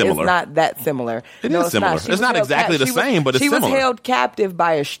 It is similar. It's not that similar. It is similar. It's not exactly the same, but it's similar. She was held captive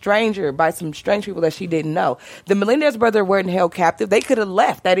by a stranger, by some strange people that she didn't know. The Melendez brother weren't held captive. They could have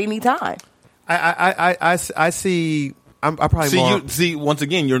left at any time. I see. I probably see more. You see once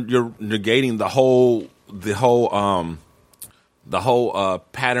again you're negating the whole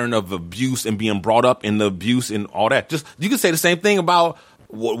pattern of abuse and being brought up in the abuse and all that. Just you can say the same thing about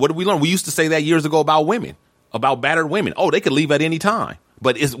what did we learn? We used to say that years ago about women, about battered women. Oh, they could leave at any time.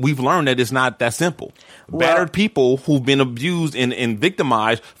 But we've learned that it's not that simple. Battered people who've been abused and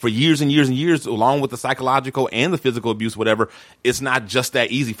victimized for years and years and years, along with the psychological and the physical abuse, whatever, it's not just that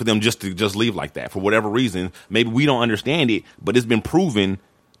easy for them just to leave like that for whatever reason. Maybe we don't understand it, but it's been proven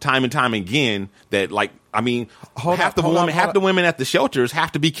time and time again that, half the women at the shelters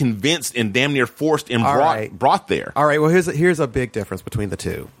have to be convinced and damn near forced and brought there. All right. Well, here's a big difference between the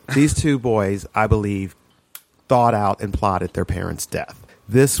two. These two boys, I believe, thought out and plotted their parents' death.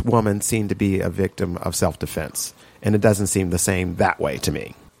 This woman seemed to be a victim of self-defense, and it doesn't seem the same that way to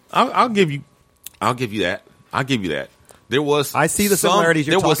me. I'll give you that. There was. I see the similarities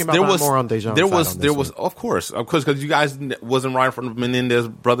you're talking about. But more on Dejan's side. There was, of course, because you guys wasn't right from the Menendez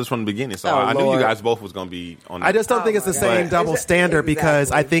brothers from the beginning, so I knew you guys both was going to be on. I just don't think it's the same double standard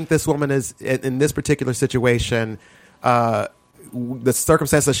because I think this woman is in this particular situation. The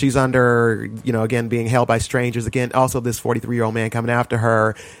circumstance that she's under, again, being held by strangers, again, also this 43-year-old man coming after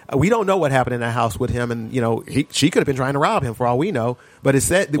her. We don't know what happened in that house with him, and she could have been trying to rob him for all we know. But it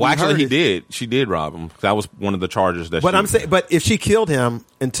said, he did. She did rob him. That was one of the charges that. But I'm saying, but if she killed him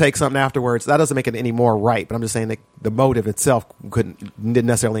and take something afterwards, that doesn't make it any more right. But I'm just saying that the motive itself didn't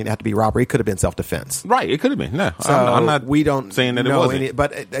necessarily have to be robbery. It could have been self-defense. Right. It could have been. No, so I'm not. We don't saying that it wasn't.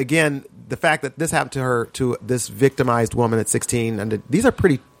 But again, the fact that this happened to her, to this victimized woman at 16, and these are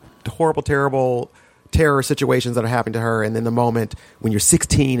pretty horrible, terrible terror situations that are happening to her. And in the moment when you're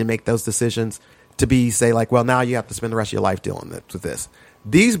 16 and make those decisions to say like, well, now you have to spend the rest of your life dealing with this.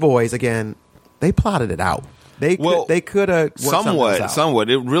 These boys, again, they plotted it out. They could have somewhat.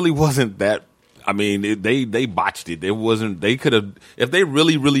 It really wasn't that. I mean, they botched it. It wasn't. They could have, if they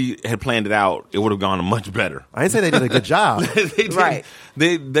really, really had planned it out, it would have gone much better. I didn't say they did a good job. Right.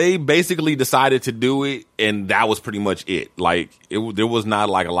 They basically decided to do it, and that was pretty much it. Like there was not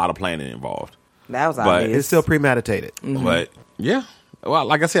like a lot of planning involved. That was obvious. It's still premeditated. Mm-hmm. But yeah, well,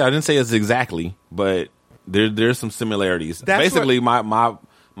 like I said, I didn't say it's exactly, but there's some similarities. Basically, my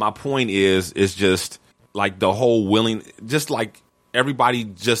point is just like the whole just like. Everybody,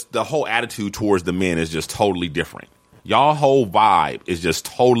 just the whole attitude towards the men is just totally different. Y'all whole vibe is just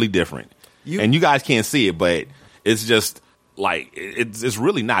totally different. And you guys can't see it, but it's just like, it's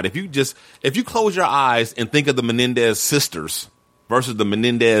really not. If you close your eyes and think of the Menendez sisters versus the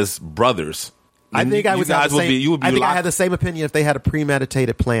Menendez brothers, I think I would have the same. you would be I think I locked- had the same opinion if they had a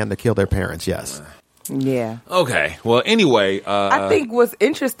premeditated plan to kill their parents. Yes. Yeah. Okay. Well, anyway, I think what's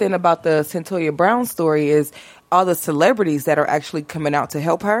interesting about the Centoya Brown story is all the celebrities that are actually coming out to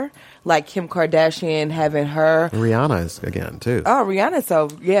help her, like Kim Kardashian having her. Rihanna is again too. Oh, Rihanna. So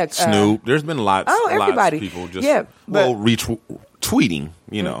yeah, Snoop. There's been lots. everybody. Lots of people just retweeting.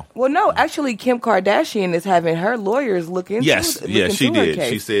 You know. Well, no, actually, Kim Kardashian is having her lawyers look into. Yes. Yes, she did.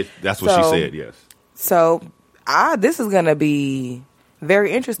 She said that's what she said. Yes. So, this is going to be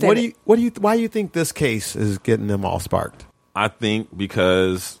very interesting. Why do you think this case is getting them all sparked? I think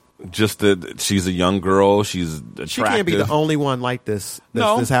because just that she's a young girl, she's attractive. She can't be the only one like this.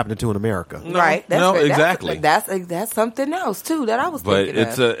 This happening to in America. Right? Exactly. That's something else too that I was thinking.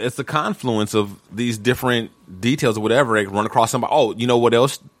 But it's a confluence of these different details or whatever. They run across somebody. Oh, you know what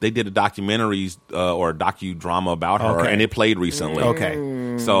else? They did a documentaries or a docudrama about her, and it played recently.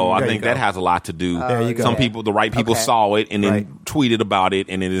 Okay. So I think that has a lot to do. There you go. Some people, the right people, saw it and then tweeted about it,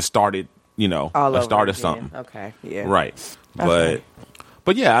 and then it started. Started something. Okay. Yeah. Right.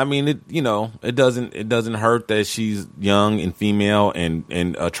 But yeah, I mean, it doesn't hurt that she's young and female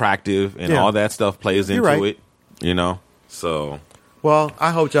and attractive and all that stuff plays into it. So. Well, I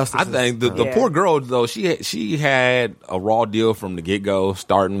hope justice. I think the poor girl though, she had a raw deal from the get go,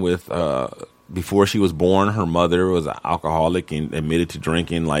 starting with before she was born. Her mother was an alcoholic and admitted to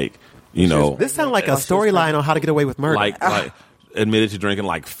drinking. This sounds like a storyline on How to Get Away with Murder. Like admitted to drinking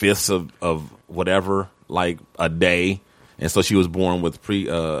like fifths of whatever like a day. And so she was born with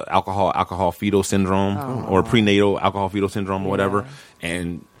alcohol fetal syndrome or prenatal alcohol fetal syndrome or whatever.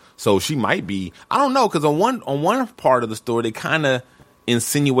 And so she might be, I don't know, because on one part of the story they kind of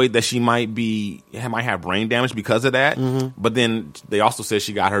insinuate that she might have brain damage because of that. Mm-hmm. But then they also said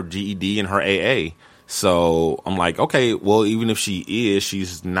she got her GED and her AA. So I'm like, okay, well, even if she is,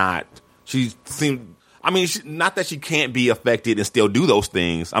 she's not. She seemed. I mean, not that she can't be affected and still do those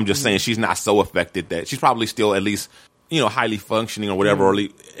things. I'm just saying she's not so affected that she's probably still at least, highly functioning or whatever, or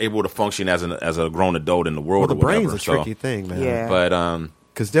able to function as a grown adult in the world. Well, the brain's a tricky thing, man. Yeah. But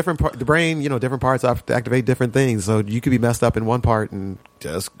because the brain, different parts have to activate different things. So you could be messed up in one part and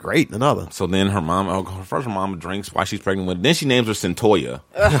just great in another. So then her mom drinks while she's pregnant with. Then she names her Centoya.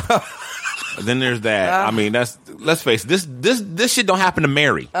 Then there's that. I mean, let's face it. This shit don't happen to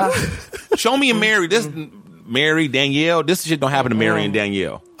Mary. Show me a Mary. This Mary, Danielle. This shit don't happen to Mary and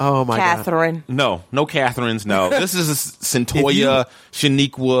Danielle. Oh my Catherine. God. No Catherines. No. This is a Centoya,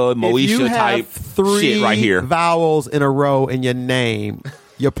 Shaniqua, Moesha type shit right here. Vowels in a row in your name.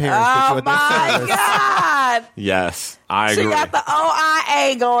 Your parents did you a disservice. God. Yes, I agree. She got the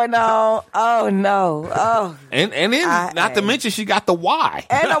OIA going on. Oh no. Oh. And then not to mention she got the Y.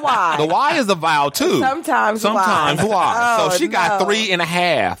 And a Y. The Y is a vowel too. Sometimes Y. Oh, so she got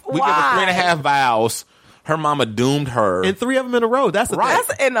 3.5. We give her 3.5 vowels. Her mama doomed her. And 3 of them in a row. That's in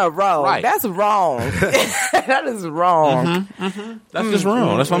a row. Right. That's wrong. That is wrong. Mm-hmm. That's just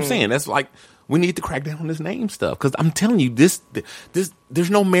wrong. That's what I'm saying. That's like we need to crack down on this name stuff because I'm telling you, this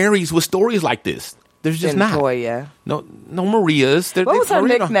there's no Marys with stories like this. There's just Toya. No Marias. What was her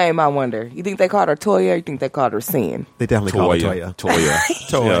nickname? I wonder. You think they called her Toya? Or you think they called her Sin? They definitely called her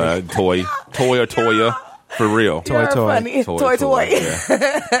Toya. Toya. For real. Toy. Funny. Toy.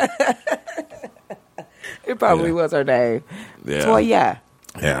 Yeah. It probably was her name. Yeah. Toya.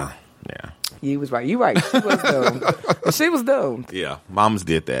 Yeah. You was right. You right. She was doomed. She was doomed. Yeah. Mama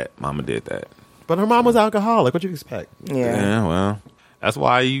did that. But her mom was alcoholic. What you expect? Yeah. Well, that's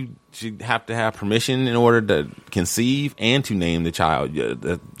why you should have to have permission in order to conceive and to name the child. Yeah,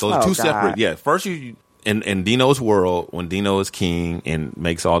 those two separate. Yeah. First, you in Dino's world, when Dino is king and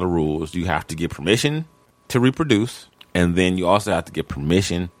makes all the rules, you have to get permission to reproduce, and then you also have to get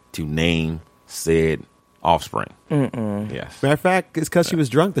permission to name said offspring. Mm-mm. Yes. Matter of fact, it's because she was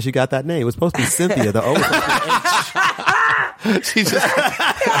drunk that she got that name. It was supposed to be Cynthia. The O was supposed to be H. She just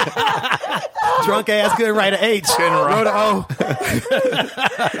drunk ass couldn't write an H. Wrote an O. Oh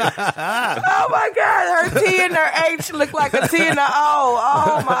my God, her T and her H look like a T and a O.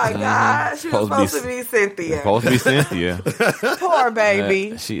 Oh my God, she was supposed to be Cynthia. Supposed to be Cynthia. Poor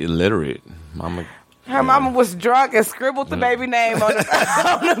baby. She illiterate. Mama. Her mama was drunk and scribbled the baby name on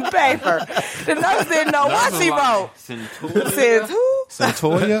the paper. The nurse didn't know what she wrote. Says who?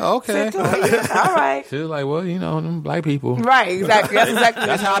 Centoya? Okay. Centoya. All right. She was like, well, them black people. Right, exactly.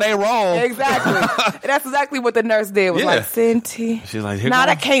 That's how they roll. Exactly. That's exactly what the nurse did. Was like, Cynthia. She's like,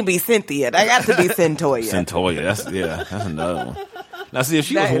 that can't be Cynthia. That got to be Centoya. Centoya. That's another one. Now, see, if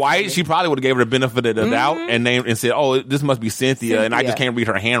she was white, she probably would have gave her the benefit of the doubt and named and said, "Oh, this must be Cynthia," and I just can't read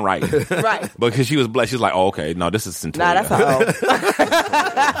her handwriting. Right. Because she was black. She's like, "Oh, okay, no, this is Centoya." Nah, that's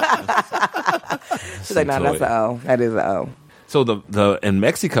She's like, no, into that's it. an O. That is an O. So the in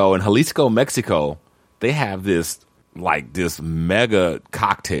Mexico, in Jalisco, Mexico, they have this mega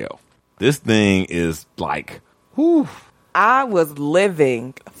cocktail. This thing is like, whew. I was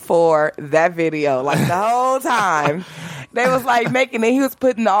living for that video like the whole time. They was like making it. He was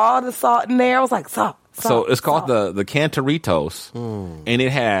putting all the salt in there. I was like, salt. So it's called the Cantaritos, and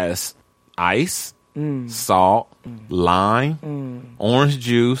it has ice, salt, lime, orange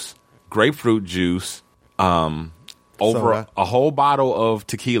juice, grapefruit juice, over Soda. a whole bottle of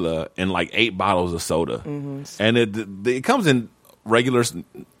tequila and like 8 bottles of soda. And it comes in regular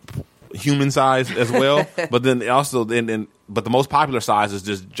human size as well, but then also but the most popular size is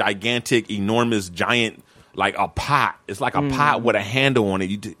just gigantic, enormous, giant, like a pot. It's like a pot with a handle on it.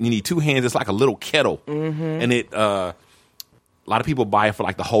 You need 2 hands. It's like a little kettle, and it. A lot of people buy it for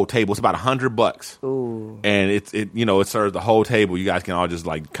like the whole table. It's about $100, and it serves the whole table. You guys can all just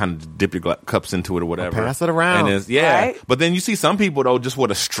like kind of dip your cups into it or whatever. Pass it around. And Right? But then you see some people though just with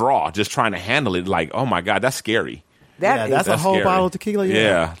a straw, just trying to handle it. Like, oh my god, that's scary. That's a whole scary. bottle of tequila.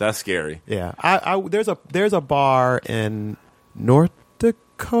 Yeah, that's scary. Yeah. There's a bar in North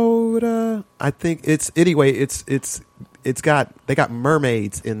Dakota. I think they got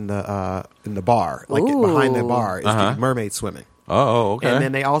mermaids in the bar, like behind the bar is mermaid swimming. Oh, okay. And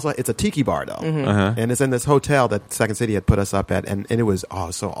then they also, it's a tiki bar though, and it's in this hotel that Second City had put us up at, and it was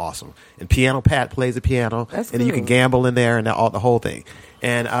so awesome. And Piano Pat plays the piano, That's and then you can cool. gamble in there and the whole thing.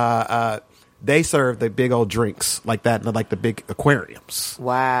 And they serve the big old drinks like that, and like the big aquariums.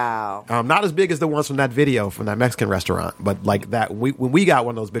 Wow. Not as big as the ones from that video from that Mexican restaurant, but like that. When we got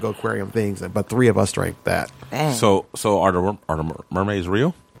one of those big aquarium things, but 3 of us drank that. Dang. So are the mermaids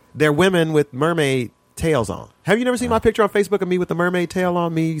real? They're women with mermaid tails on. Have you never seen my picture on Facebook of me with the mermaid tail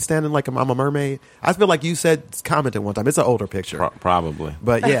on, me standing like I'm a mermaid? I feel like you commented one time. It's an older picture. Probably.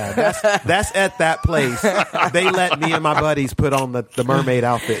 But yeah, that's at that place. They let me and my buddies put on the mermaid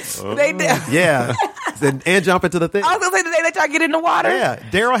outfits. They did. Yeah. And jump into the thing. I was going to say, did they let y'all get in the water? Yeah.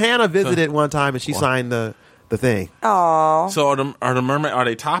 Daryl Hannah visited one time and she signed the thing. Aw. So are the mermaids, are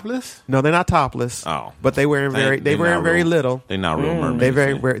they topless? No, they're not topless. Oh. But they wearing very little. They're not real mermaids.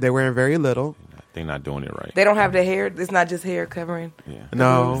 They're wearing very little. They're not doing it right. They don't have the hair. It's not just hair covering. Yeah.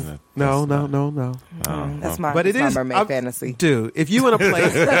 No. That's my, But it that's is my mermaid fantasy. Dude, if you in a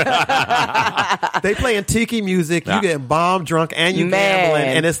place they playing tiki music, you getting bomb drunk and you gambling,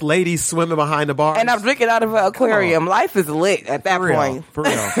 and it's ladies swimming behind the bar. And I'm drinking out of an aquarium. Life is lit at that For real. point. For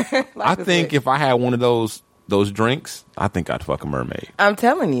real. I think if I had one of those drinks, I think I'd fuck a mermaid. I'm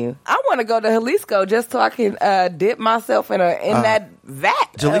telling you, I want to go to Jalisco just so I can dip myself in that vat.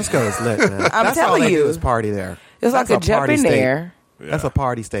 Jalisco is lit, man. I'm That's all telling they you. do is party there. Just so I That's a could jump party in state. there. That's a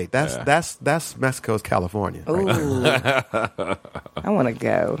party state. That's Mexico's California. Right Ooh. I want to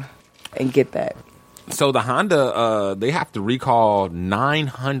go and get that. So the Honda, they have to recall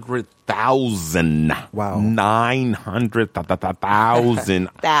 900,000. Wow. 900,000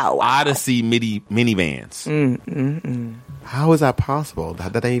 Wow. Odyssey minivans. How is that possible?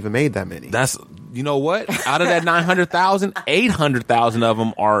 That they even made that many? That's, you know what? Out of that 900,000, 800,000 of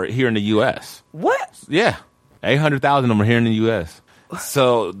them are here in the U.S. What? Yeah. 800,000 of them are here in the U.S.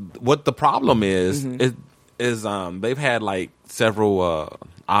 So what the problem is they've had like several,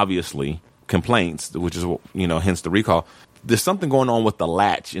 obviously, complaints, which is, hence the recall. There's something going on with the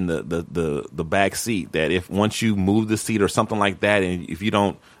latch in the back seat that if once you move the seat or something like that, and if you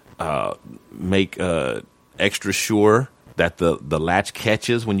don't make extra sure that the latch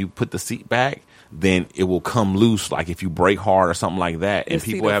catches when you put the seat back, then it will come loose. Like if you brake hard or something like that, and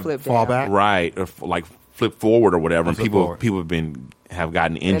people have fall back, right, or like flip forward or whatever, and people forward. have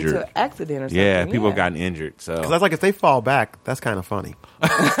gotten injured. Into an accident or something. Yeah, people have gotten injured. So because that's like if they fall back, that's kind of funny. They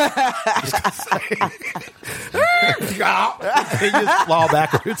just fall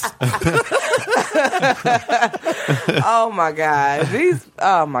backwards. Oh my God.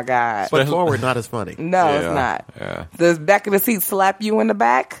 Oh my God. But forward, not as funny. No, Yeah, it's not. yeah. Does back of the seat slap you in the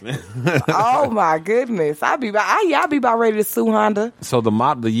back? Oh my goodness. I'll be about ready to sue Honda. So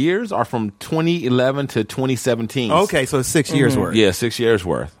the years are from 2011 to 2017. Okay, so it's 6 years worth. Yeah, 6 years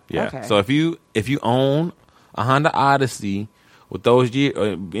worth. Yeah. Okay. So if you own a Honda Odyssey with those years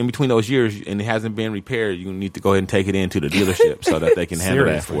in between those years and it hasn't been repaired, you need to go ahead and take it into the dealership so that they can handle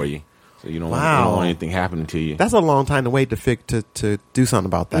that for you. So you don't want anything happening to you. That's a long time to wait to do something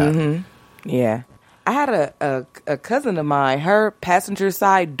about that. Mm-hmm. Yeah. I had a cousin of mine, her passenger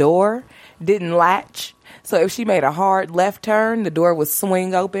side door didn't latch. So if she made a hard left turn, the door would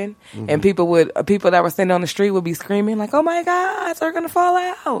swing open, and people that were standing on the street would be screaming like, "Oh my God, they're gonna fall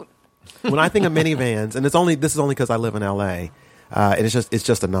out!" When I think of minivans, and this is only because I live in LA, And it's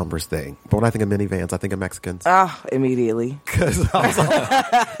just a numbers thing. But when I think of minivans, I think of Mexicans. Immediately. Because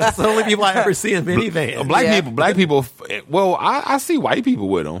that's the only people I ever see in minivans. Black people. Well, I see white people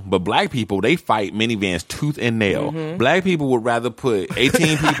with them, but black people, they fight minivans tooth and nail. Black people would rather put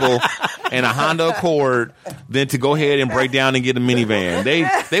 18 people in a Honda Accord than to go ahead and break down and get a minivan.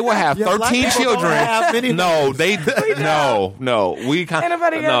 They will have 13 children. No, they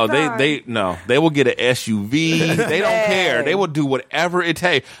will get an SUV. They don't care. They will do whatever it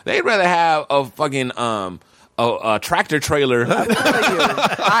takes. They'd rather have a fucking a tractor trailer.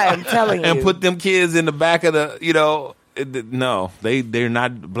 I am telling you. And put them kids in the back of the, no, they're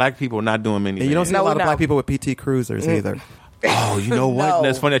not. Black people are not doing minivans. And you don't see a lot of black people with PT Cruisers either. Oh, you know what? No.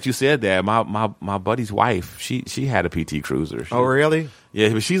 That's funny that you said that. My buddy's wife, she had a PT Cruiser. Oh, really? Yeah,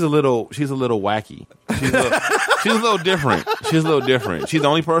 but she's a little wacky. She's a little different. She's a little different. She's the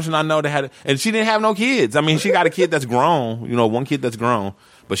only person I know that had, and she didn't have no kids. I mean, she got a kid that's grown. One kid that's grown.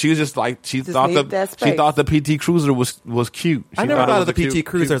 But she was just like she thought the PT Cruiser was cute. I never thought of the PT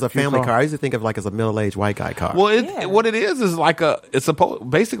Cruiser as a family car. I used to think of like as a middle-aged white guy car. Well, what it is like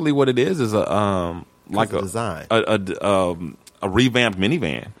basically what it is a like a design, a revamped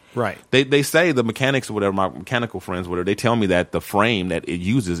minivan. Right. They say the mechanics or whatever, my mechanical friends, whatever, they tell me that the frame that it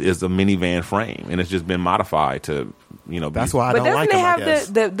uses is a minivan frame, and it's just been modified to, That's why I don't like them, I guess.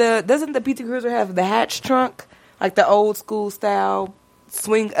 Doesn't the PT Cruiser have the hatch trunk, like the old school style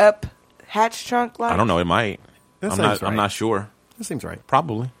swing up hatch trunk? Like? I don't know. It might. I'm not sure. That seems right.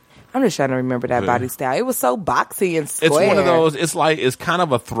 Probably. I'm just trying to remember that body style. It was so boxy and square. It's one of those. It's kind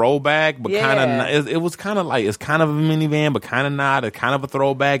of a throwback, but kind of. It was kind of like it's kind of a minivan, but kind of not. It's kind of a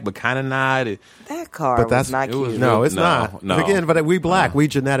throwback, but kind of not. That car was not cute. No, it's not. No. Again, but we black. We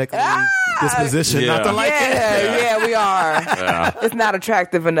genetically dispositioned not to like it. Yeah, we are. Yeah. It's not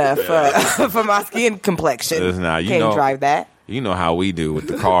attractive enough for my skin complexion. It's not. Can't drive that. You know how we do with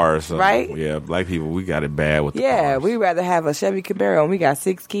the cars. So, right? Yeah, black people, we got it bad with the cars. Yeah, we'd rather have a Chevy Camaro, and we got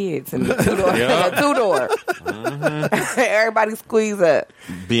 6 kids and a two-door. Mm-hmm. Everybody squeeze up.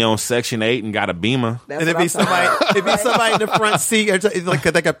 Be on Section 8 and got a Beamer. And it'd be somebody in the front seat. Like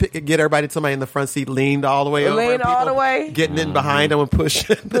they could get somebody in the front seat leaned all the way over. Leaned all the way. Getting in behind them and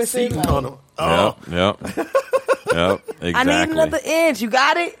pushing the seat on them. Oh. Yep, exactly. I need another inch. You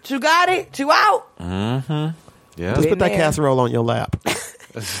got it? You out? Mm-hmm. Yeah. Just put that casserole on your lap.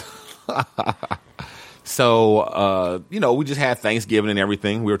 So, we just had Thanksgiving and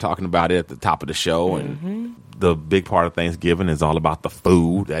everything. We were talking about it at the top of the show. And the big part of Thanksgiving is all about the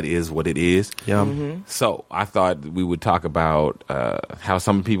food. That is what it is. Yum. Mm-hmm. So I thought we would talk about how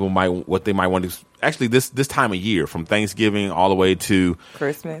some people what they might want to. Actually, this time of year, from Thanksgiving all the way to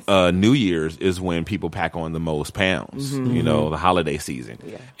Christmas, New Year's, is when people pack on the most pounds. The holiday season.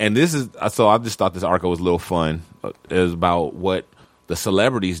 Yeah. And this is so. I just thought this article was a little fun. It was about what the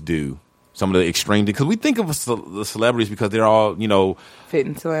celebrities do. Some of the extreme things, because we think of the celebrities because they're all, fit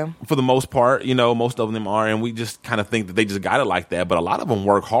into them for the most part. Most of them are, and we just kind of think that they just got it like that. But a lot of them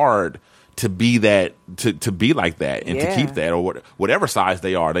work hard to be that, to be like that, and to keep that, or whatever size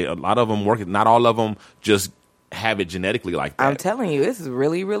they are. A lot of them work. Not all of them just have it genetically like that. I'm telling you, this is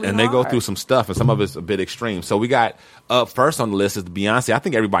really, really and hard. They go through some stuff, and some of it's a bit extreme. So we got up first on the list is Beyonce. I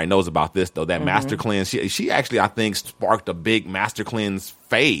think everybody knows about this, though, that Master Cleanse. She actually, I think, sparked a big Master Cleanse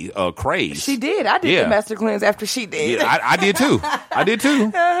craze. She did. I did the Master Cleanse after she did. Yeah, I did too. I did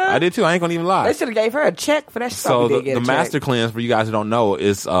too. I ain't gonna even lie. They should have gave her a check for that. So the Master Cleanse, for you guys who don't know,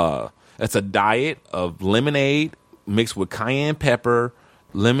 is it's a diet of lemonade mixed with cayenne pepper,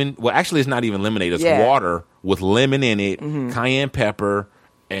 lemon. Well, actually, it's not even lemonade. It's water with lemon in it, cayenne pepper,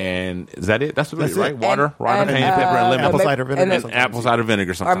 and is that it? That's it, right? Water, cayenne pepper, and lemon. Apple cider vinegar. And apple cider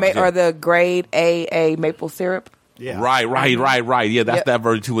vinegar sometimes. Or the grade AA maple syrup. Yeah. Right. Yeah, that's that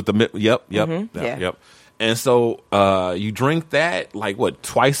version too with the Yep. And so you drink that like what,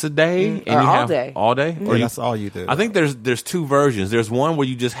 twice a day? And or you all have day. All day? Or that's all you do. I think there's 2 versions. There's one where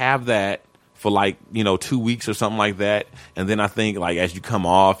you just have that for like 2 weeks or something like that, and then I think like as you come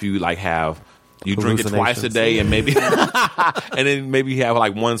off, you like you drink it twice a day, and maybe and then maybe you have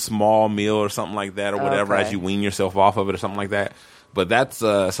like one small meal or something like that, or whatever, as you wean yourself off of it or something like that. But that's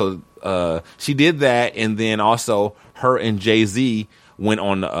so she did that, and then also her and Jay-Z went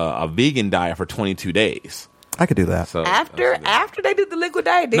on a vegan diet for 22 days. I could do that. So after they did the liquid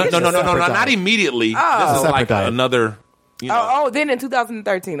diet, no, not immediately. Oh. This is like another. Then in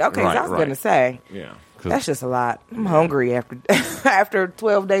 2013. Okay, right, so I was going to say. Yeah. That's just a lot. I'm hungry after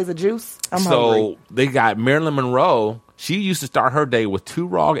 12 days of juice. I'm hungry. So they got Marilyn Monroe. She used to start her day with 2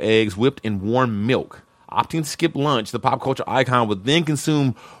 raw eggs whipped in warm milk. Opting to skip lunch, the pop culture icon would then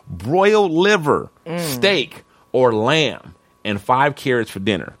consume broiled liver, steak, or lamb and 5 carrots for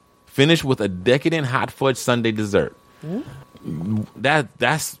dinner. Finish with a decadent hot fudge sundae dessert.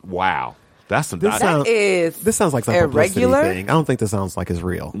 That's wow. That's some. This sounds like some irregular publicity thing. I don't think this sounds like it's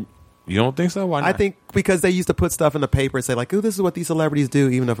real. You don't think so? Why not? I think because they used to put stuff in the paper and say like, "Oh, this is what these celebrities do,"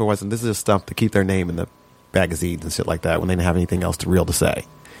 even if it wasn't. This is just stuff to keep their name in the magazines and shit like that when they didn't have anything else real to say.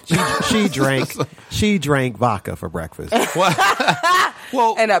 She drank vodka for breakfast.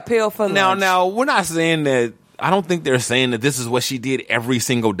 Well, and a pill for lunch. Now we're not saying that. I don't think they're saying that this is what she did every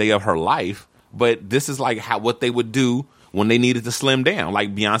single day of her life, but this is like what they would do when they needed to slim down.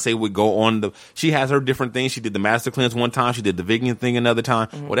 Like Beyonce would go on she has her different things. She did the Master Cleanse one time. She did the vegan thing another time,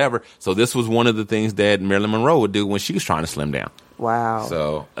 whatever. So this was one of the things that Marilyn Monroe would do when she was trying to slim down. Wow.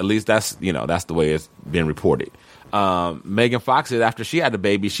 So at least that's the way it's been reported. Megan Fox said after she had the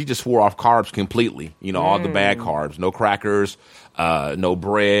baby, she just swore off carbs completely. All the bad carbs, no crackers, no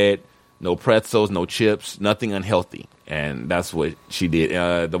bread, no pretzels, no chips, nothing unhealthy. And that's what she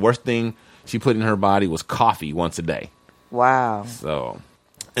did. The worst thing she put in her body was coffee once a day. Wow. So,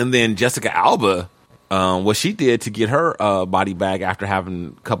 and then Jessica Alba, what she did to get her body back after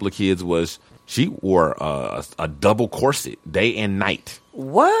having a couple of kids was she wore a double corset day and night.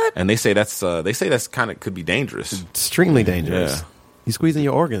 What? And they say that's kind of could be dangerous. Extremely dangerous. Yeah. You squeezing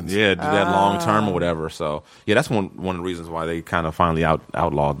your organs. Yeah, do that long term or whatever. So yeah, that's one of the reasons why they kind of finally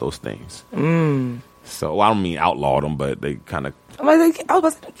outlawed those things. So I don't mean outlawed them, but they kind of.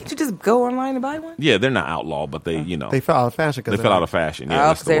 Can't you just go online and buy one? Yeah, they're not outlawed, but they they fell out of fashion. They fell out of fashion.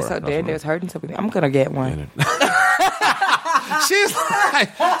 Yeah, because they're so dead. They're hurting something. I'm gonna get one. She's like,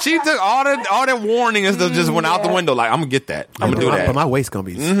 she took all that warning and stuff, just went out the window. Like, I'm gonna get that. I'm gonna do that. But my waist gonna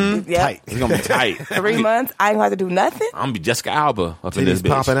be tight. It's gonna be tight. 3 months, I ain't gonna have to do nothing. I'm gonna be Jessica Alba up in this Titties bitch.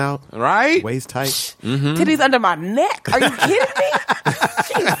 popping out, right? Waist tight. Titties under my neck. Are you kidding me?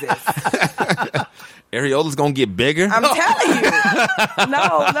 Jesus. Areola's gonna get bigger. I'm telling you.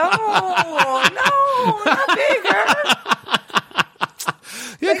 No, not bigger.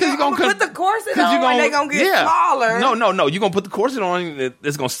 Yeah, because you're gonna put the corset on and they're gonna get smaller. No. You're gonna put the corset on,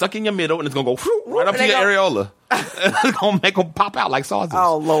 it's gonna suck in your middle, and it's gonna go right up to your areola. It's gonna make them pop out like sausages.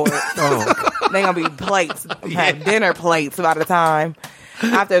 Oh, Lord. They're gonna be plates, dinner plates by the time,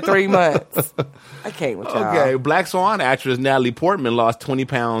 after 3 months. I can't with y'all. Okay, Black Swan actress Natalie Portman lost 20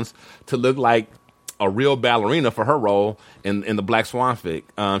 pounds to look like a real ballerina for her role in the Black Swan flick.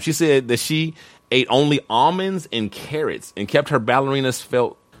 She said that she ate only almonds and carrots and kept her ballerina's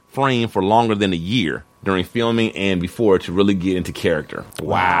felt frame for longer than a year during filming and before to really get into character.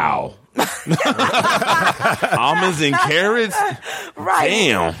 Wow. Almonds and carrots? Right.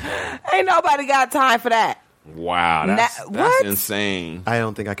 Damn. Ain't nobody got time for that. Wow. That's insane. I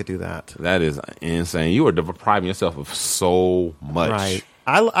don't think I could do that. That is insane. You are depriving yourself of so much. Right.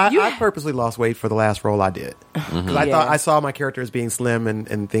 I purposely lost weight for the last role I did because I thought I saw my character as being slim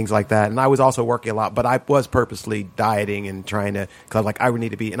and things like that, and I was also working a lot. But I was purposely dieting and trying to because I would need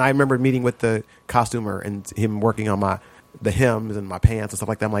to be. And I remember meeting with the costumer and him working on the hems and my pants and stuff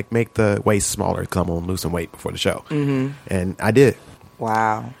like that. I'm like, make the waist smaller because I'm gonna lose some weight before the show, and I did.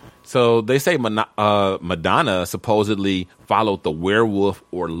 Wow. So they say Madonna supposedly followed the werewolf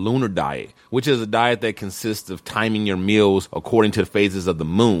or lunar diet, which is a diet that consists of timing your meals according to the phases of the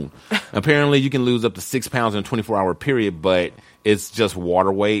moon. Apparently, you can lose up to 6 pounds in a 24-hour period, but it's just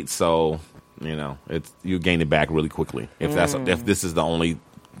water weight, so you gain it back really quickly if this is the only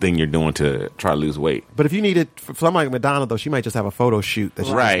thing you're doing to try to lose weight. But if you need it for someone like Madonna, though, she might just have a photo shoot that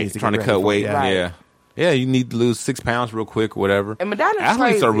she needs to trying to cut weight. Right. Yeah, you need to lose 6 pounds real quick, whatever. And Madonna's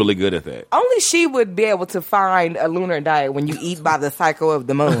athletes crazy. are really good at that. Only she would be able to find a lunar diet when you eat by the cycle of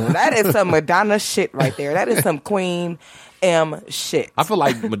the moon. That is some Madonna shit right there. That is some Queen M shit. I feel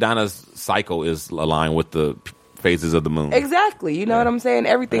like Madonna's cycle is aligned with the phases of the moon. Exactly. You know what I'm saying?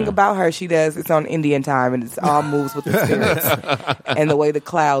 Everything about her she does, it's on Indian time, and it's all moves with the spirits and the way the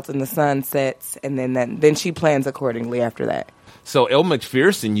clouds and the sun sets, and then she plans accordingly after that. So Elle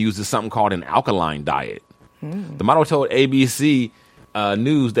Macpherson uses something called an alkaline diet. The model told ABC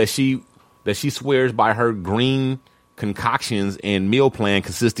News that she swears by her green concoctions and meal plan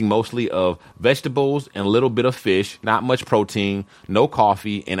consisting mostly of vegetables and a little bit of fish, not much protein, no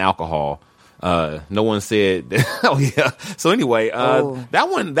coffee, and alcohol. No one said. Oh yeah. So anyway, that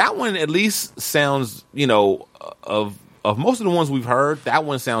one at least sounds of most of the ones we've heard, that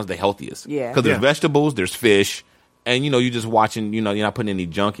one sounds the healthiest. Yeah. Because there's vegetables, there's fish. And, you're just watching, you're not putting any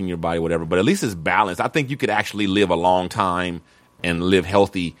junk in your body, whatever. But at least it's balanced. I think you could actually live a long time and live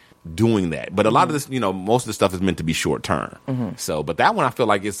healthy doing that. But a lot of this, most of the stuff is meant to be short term. So, but that one I feel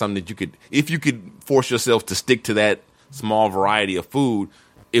like it's something that you could, if you could force yourself to stick to that small variety of food,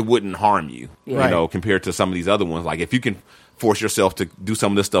 it wouldn't harm you, compared to some of these other ones. Like if you can force yourself to do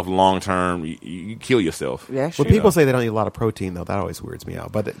some of this stuff long term, you kill yourself. Yeah, Well, people say they don't eat a lot of protein, though. That always weirds me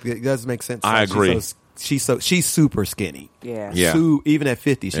out. But it does make sense. I agree. She's super skinny. Yeah. Yeah. Even at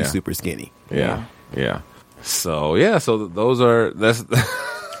 50, she's Yeah. super skinny. Yeah. So that's.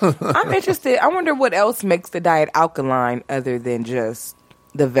 I'm interested. I wonder what else makes the diet alkaline other than just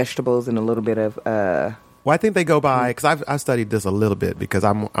the vegetables and a little bit of. Well, I think they go by because I've studied this a little bit because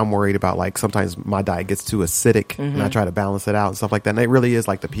I'm worried about like sometimes my diet gets too acidic and I try to balance it out and stuff like that. And it really is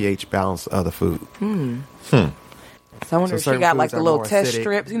like the pH balance of the food. So I wonder if she certain got like foods the are little more test acidic.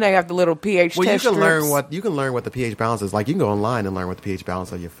 strips. You know, you have the little pH Well, test you can strips. learn what the pH balance is. Like you can go online and learn what the pH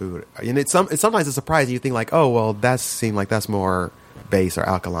balance of your food. And sometimes it's surprising. You think like, oh well, that seemed like that's more base or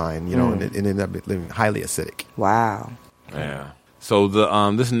alkaline, you know, and it ended up being highly acidic. Wow. Yeah. So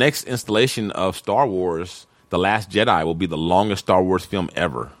the this next installation of Star Wars, The Last Jedi, will be the longest Star Wars film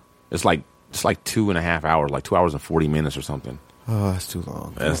ever. It's like 2.5 hours, like 2 hours and 40 minutes or something. Oh, that's too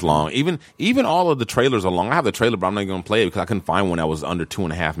long. That's long. Even all of the trailers are long. I have the trailer, but I'm not going to play it because I couldn't find one that was under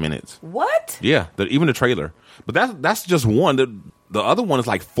 2.5 minutes. What? Yeah, even the trailer. But that's just one. The other one is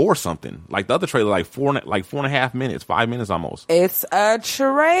like 4 something. Like the other trailer, like 4.5 minutes, 5 minutes almost. It's a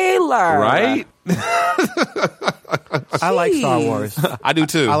trailer, Right? I like Star Wars. I do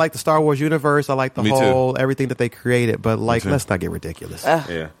too. I like the Star Wars universe. I like the Me too. whole everything that they created. But like, too. let's not get ridiculous.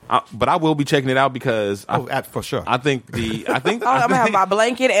 Yeah. But I will be checking it out because For sure. I think I'm gonna have my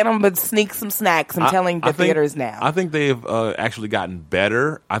blanket and I'm gonna sneak some snacks. I'm telling the theaters now. I think they've actually gotten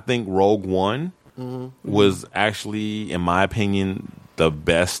better. I think Rogue One was actually, in my opinion, the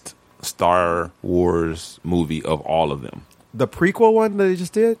best Star Wars movie of all of them. The prequel one that they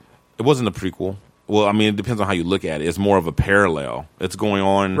just did? It wasn't a prequel. Well, I mean, it depends on how you look at it. It's more of a parallel. It's going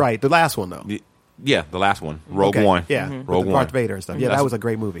on. Right. The last one, though. Yeah, the last one. Rogue Okay. One. Yeah. Rogue With One. Darth Vader and stuff. Yeah, That's- that was a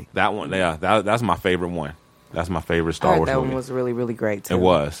great movie. That one, yeah, that's my favorite one. That's my favorite I Star heard Wars that movie. one was really, really great too. It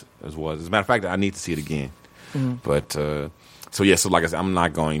was. As a matter of fact, I need to see it again. But so like I said, I'm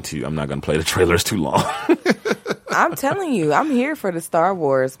not going to play the trailers too long. I'm telling you, I'm here for the Star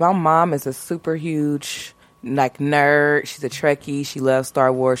Wars. My mom is a super huge like nerd. She's a Trekkie. She loves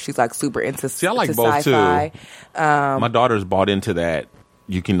Star Wars. She's like super into See, I like into both sci-fi. My daughter's bought into that.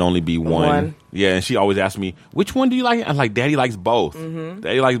 You can only be one. Yeah, and she always asks me, which one do you like? I'm like, Daddy likes both.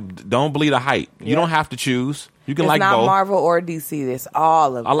 Daddy don't believe the hype. You don't have to choose. You can It's like not both. Marvel or DC. It's all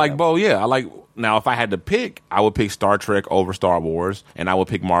of them. I like both. Yeah, now if I had to pick, I would pick Star Trek over Star Wars, and I would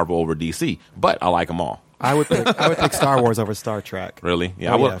pick Marvel over DC. But I like them all. I would pick Star Wars over Star Trek. Really?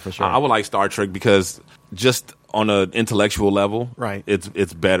 Yeah, Oh, I would. yeah, for sure. I would like Star Trek because just on an intellectual level, Right. It's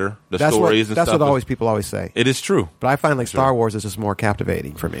better. The That's stories what and stuff. people always say. It is true. But I find like Star Wars is just more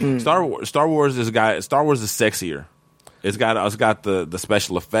captivating for me. Star Wars is sexier. It's got the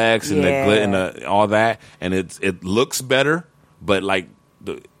special effects and the all that, and it looks better, but like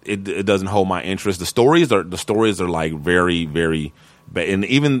it doesn't hold my interest. The stories are like very, very. And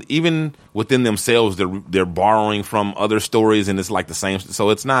even within themselves, they're borrowing from other stories, and it's like the same. So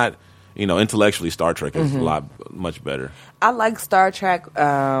it's not, intellectually, Star Trek is much better. I like Star Trek.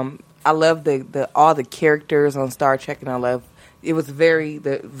 I love the all the characters on Star Trek, and I love it was very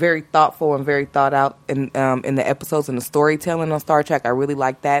thoughtful and very thought out in the episodes and the storytelling on Star Trek. I really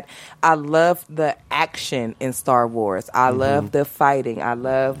like that. I love the action in Star Wars. I love the fighting. I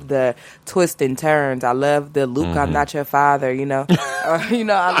love the twists and turns. I love the Luke, I'm not your father.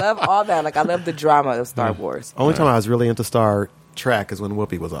 I love all that. Like I love the drama of Star Wars. Only time I was really into Star Trek is when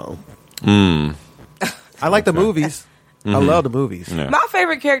Whoopi was on. I like the movies. I love the movies. Yeah. My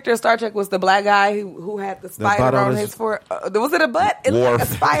favorite character in Star Trek was the black guy who had the spider butt on on his- his forehead. Was it a butt? It looked like a Worf.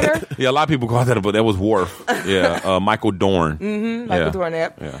 spider. Yeah, a lot of people call that, but that was Worf. Yeah, Michael Dorn. Michael Dorn,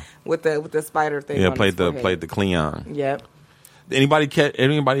 Yeah. with the spider thing. Yeah, on played his the forehead. Klingon. Yep.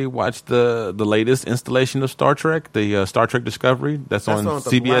 Anybody watch the latest installation of Star Trek, the Star Trek Discovery that's on on the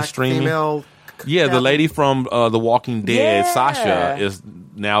CBS black streaming? female Yeah, the lady from The Walking Dead, Yeah. Sasha, is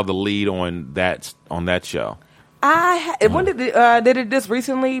now the lead on that show. When did it just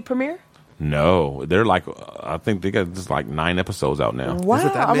recently premiere? No, they're like I think they got just like 9 episodes out now. Wow,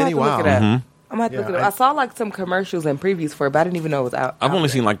 it that I'm many? gonna have to look Wow. it up. I'm gonna have to look it up. I saw like some commercials and previews for it, but I didn't even know it was out. I've out only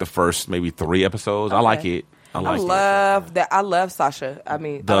there. seen like the first maybe 3 episodes. I Okay. like it. I I like it. love that. I love Sasha. I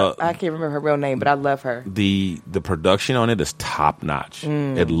mean, I can't remember her real name, but I love her. The production on it is top notch.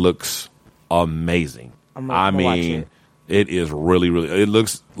 It looks amazing. I'm gonna watch it. It is really, really. It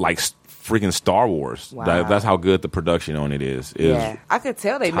looks like freaking Star Wars. Wow. That's how good the production on it is. Yeah, I could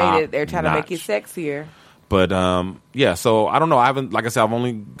tell they made it. They're trying to make it sexier. But yeah. So I don't know. I haven't, like I said, I've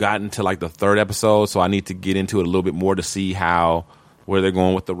only gotten to like the 3rd episode, so I need to get into it a little bit more to see how where they're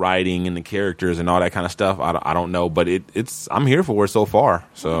going with the writing and the characters and all that kind of stuff. I don't know, but I'm here for it so far.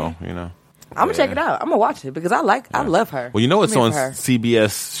 So you know, I'm gonna check it out. I'm gonna watch it because I love her. Well, you know, it's on her.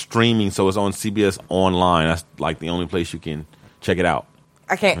 CBS streaming, so it's on CBS Online. That's like the only place you can check it out.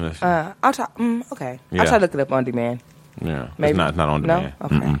 I can't. I'll try. Okay, Yeah. I'll try to look it up on demand. Yeah, Maybe. it's not on demand. No.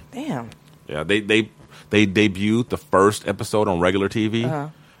 Okay. Damn. Yeah, they debuted the first episode on regular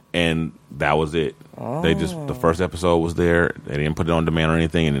TV, and that was it. They just the first episode was there. They didn't put it on demand or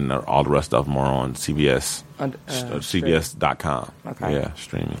anything, and then all the rest of them are on CBS, CBS.com. Okay. Yeah,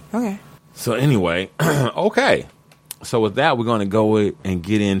 streaming. Okay. So anyway, okay. So with that, we're going to go and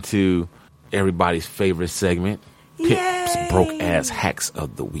get into everybody's favorite segment, Pip's Broke Ass Hacks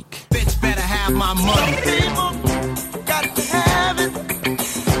of the Week. Bitch better have my money. People got to have it.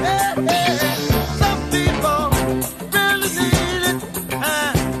 Some people really need it.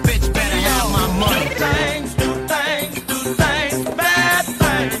 Bitch better have my money. Do things, bad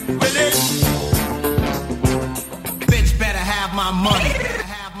things with it. Bitch better have my money.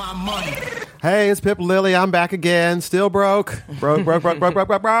 Hey, it's Pip Lily. I'm back again. Still broke. Broke.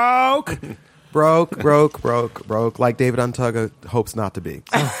 Broke. Like David Untugga hopes not to be.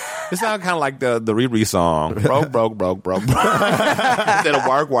 It sounds kind of like the Riri song. Broke. Instead of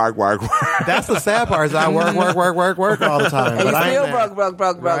work. That's the sad part is I work all the time. And but I you ain't still mad.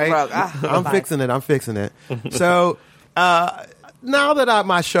 broke. Right? I'm fixing it. So now that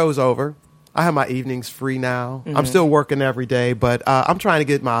my show's over, I have my evenings free now. I'm still working every day, but I'm trying to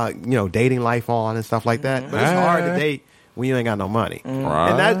get my dating life on and stuff like that. But it's hard to date when you ain't got no money.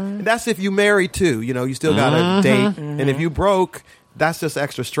 Right. And that's if you married too. You still got to date. And if you broke, that's just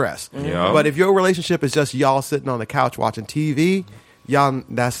extra stress. Yeah. But if your relationship is just y'all sitting on the couch watching TV, y'all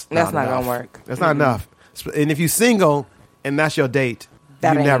that's not not enough. gonna work. That's not enough. And if you single and that's your date,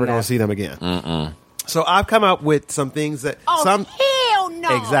 That you're ain't never going to enough. see them again. So I've come up with some things that Hell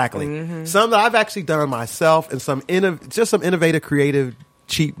no. exactly some that I've actually done myself, and some innovative, creative,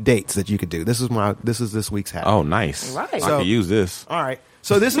 cheap dates that you could do. This is this week's hack. Oh, nice. Right. I So- could use this. All right.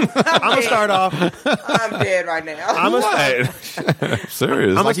 So this is I'm gonna start off. I'm dead right now. I'm gonna start,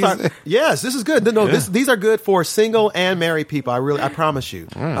 Serious. I'm Like gonna start. Yes, this is good. No, these are good for single and married people. I promise you.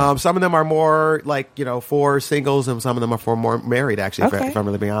 Some of them are more like for singles, and some of them are for more married. Actually, Okay. if I'm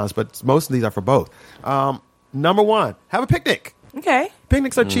really being honest, but most of these are for both. Number one, have a picnic. Okay.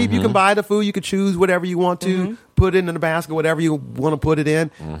 Picnics are cheap. You can buy the food. You can choose whatever you want to. Put it in the basket, whatever you want to put it in.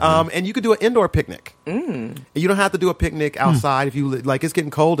 And you could do an indoor picnic. You don't have to do a picnic outside if you like. It's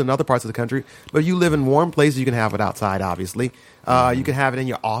getting cold in other parts of the country, but if you live in warm places, you can have it outside. Obviously, you can have it in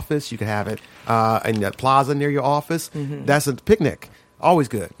your office. You can have it in the plaza near your office. That's a picnic. Always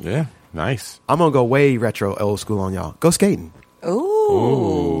good. Yeah. Nice. I'm gonna go way retro, old school on y'all. Go skating.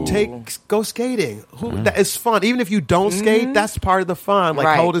 Ooh. Go skating. That is fun. Even if you don't skate, that's part of the fun. Like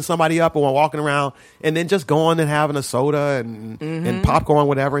Right. holding somebody up and walking around, and then just going and having a soda and popcorn,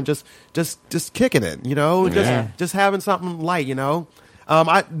 whatever, and just kicking it. Just having something light.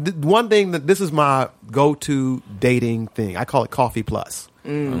 One thing that this is my go-to dating thing. I call it coffee plus.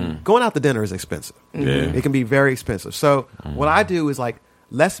 Going out to dinner is expensive. Yeah. It can be very expensive. So what I do is like,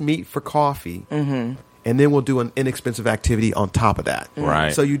 let's meet for coffee. And then we'll do an inexpensive activity on top of that.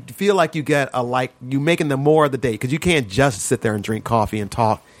 Right. So you feel like you get you making the more of the date, because you can't just sit there and drink coffee and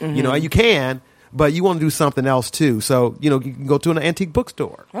talk. You can, but you want to do something else too. So you can go to an antique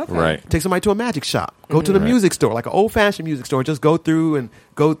bookstore. Okay. Right. Take somebody to a magic shop. Go to the music store, like an old fashioned music store. Just go through and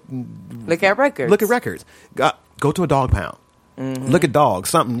Look at records. look at records. Go to a dog pound. Look at dogs.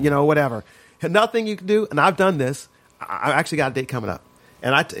 Something whatever. Nothing you can do. And I've done this. I actually got a date coming up,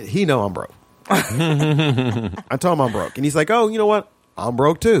 and he know I'm broke. I told him I'm broke, and he's like, "Oh, you know what? I'm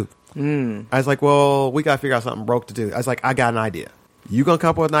broke too." I was like, "Well, we got to figure out something broke to do." I was like, "I got an idea. You gonna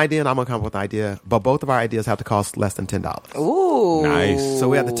come up with an idea, and I'm gonna come up with an idea, but both of our ideas have to cost less than $10." Ooh. Nice. So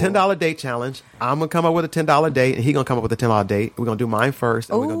we have the $10 date challenge. I'm gonna come up with a $10 date, and he gonna come up with a $10 date. We're gonna do mine first,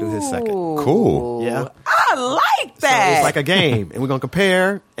 and we're gonna do his second. Cool. Yeah. I like So that. it's like a game, and we're gonna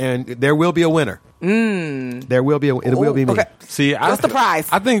compare, and there will be a winner. There will be it will be me. Okay. See, What's the prize?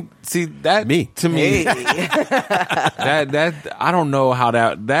 I think that Me. to me Hey. that I don't know how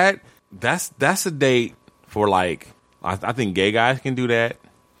that's a date for like I think gay guys can do that.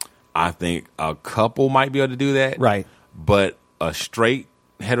 I think a couple might be able to do that. Right. But a straight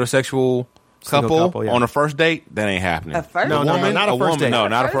heterosexual Single couple, yeah. on a first date, that ain't happening. A first No, date? not a first date. No,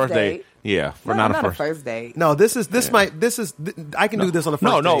 not a First first date. date? Yeah, for No, not a a first. first date. No, I can do this on the first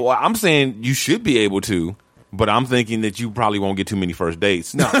No, date. well, I'm saying you should be able to, but I'm thinking that you probably won't get too many first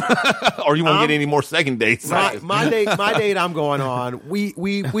dates. No, or you won't get any more second dates. My date I'm going on. We've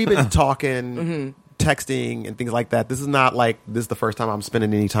been talking texting and things like that. This is not like this is the first time I'm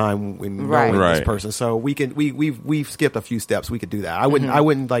spending any time knowing Right. this person. So we've skipped a few steps. We could do that. I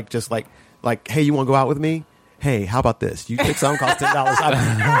wouldn't like just like hey, you want to go out with me? Hey, how about this? You think something costs $10?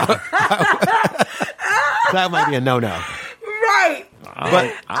 That might be a no. Right.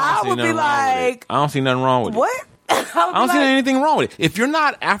 But I would be like, I don't see nothing wrong with it. what? I don't see anything wrong with it.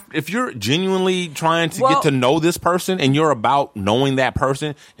 If you're genuinely trying to get to know this person and you're about knowing that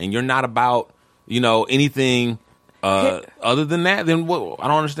person and you're not about, anything other than that, then what? I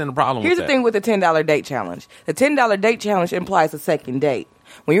don't understand the problem Here's with that. the thing with the $10 date challenge. The $10 date challenge implies a second date.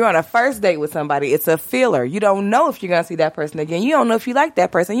 When you're on a first date with somebody, it's a filler. You don't know if you're going to see that person again. You don't know if you like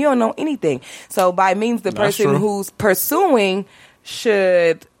that person. You don't know anything. So by means, the That's person true. who's pursuing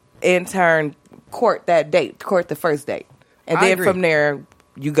should in turn court that date, court the first date. And I then agree. from there,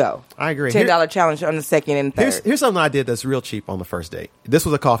 you go. I agree. $10 challenge on the second and third. Here's something I did that's real cheap on the first date. This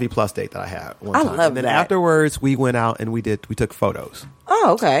was a coffee plus date that I had one I time. love and then that. afterwards, we went out and we took photos.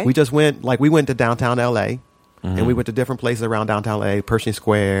 Oh, okay. We just went to downtown LA. And we went to different places around downtown LA, Pershing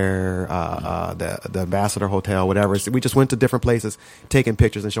Square, the Ambassador Hotel, whatever. So we just went to different places, taking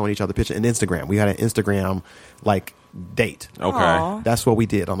pictures and showing each other pictures. And Instagram, we had an Instagram date. Okay. Aw. That's what we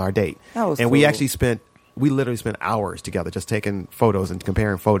did on our date. That was and we cool. actually literally spent hours together just taking photos and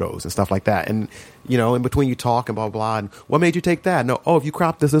comparing photos and stuff like that. And, in between you talk and blah, blah, and what made you take that? No, if you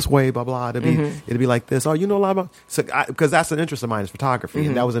crop this way, blah, blah, it'd be like this. Oh, you know a lot about, so because that's an interest of mine is photography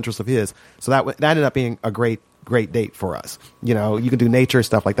and that was an interest of his. So that ended up being a great date for us. You can do nature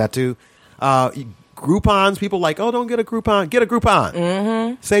stuff like that too. Groupons, people like, don't get a Groupon. Get a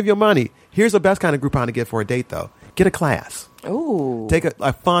Groupon. Save your money. Here's the best kind of Groupon to get for a date though. Get a class. Ooh. Take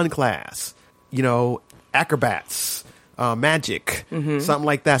a fun class. Acrobats, magic, something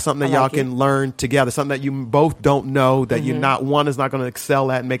like that. Something that y'all can learn together. Something that you both don't know that one is not going to excel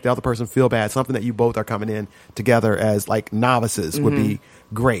at and make the other person feel bad. Something that you both are coming in together as like novices would be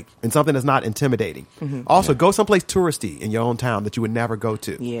great, and something that's not intimidating. Also, go someplace touristy in your own town that you would never go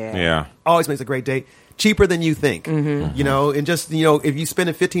to. Yeah. Always makes a great date. Cheaper than you think, and just, if you spend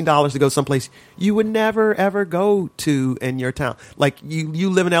 $15 to go someplace you would never, ever go to in your town. Like you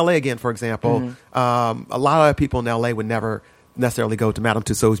live in LA again, for example. A lot of people in LA would never necessarily go to Madame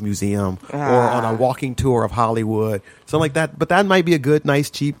Tussauds Museum or on a walking tour of Hollywood, something like that. But that might be a good,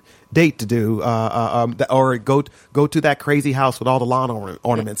 nice, cheap date to do, or go to that crazy house with all the lawn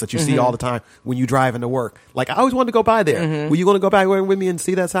ornaments that you see all the time when you drive into work. Like, I always wanted to go by there. Were you going to go by with me and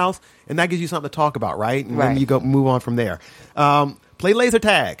see that house? And that gives you something to talk about, right? And then you move on from there. Play laser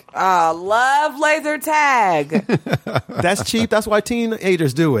tag. Love laser tag. That's cheap. That's why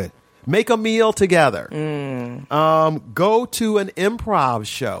teenagers do it. Make a meal together. Go to an improv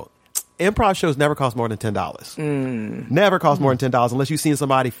show. Improv shows never cost more than $10. Never cost more than $10 unless you've seen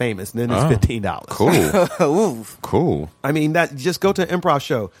somebody famous, and then it's $15. Cool. Cool. I mean, just go to an improv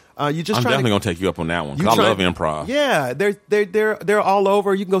show. You just I'm trying definitely to, going to take you up on that one because I love improv. Yeah, they're all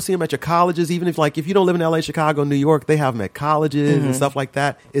over. You can go see them at your colleges, even if you don't live in LA, Chicago, New York, they have them at colleges and stuff like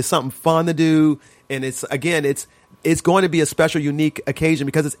that. It's something fun to do, and it's going to be a special, unique occasion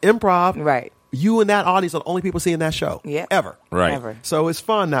because it's improv. Right. You and that audience are the only people seeing that show ever. Right. Ever. So it's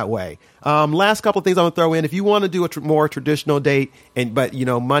fun that way. Last couple of things I'm going to throw in. If you want to do a more traditional date, but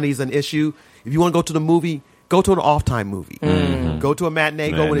money's an issue, if you want to go to the movie, go to an off-time movie. Go to a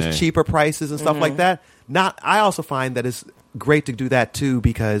matinee, go when it's cheaper prices and stuff like that. I also find that it's great to do that too,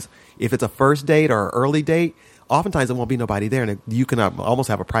 because if it's a first date or an early date, oftentimes there won't be nobody there, and you can almost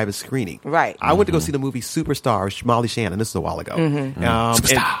have a private screening. Right. I went to go see the movie Superstar with Molly Shannon. This is a while ago.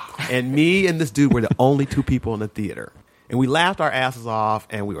 And me and this dude were the only two people in the theater. And we laughed our asses off,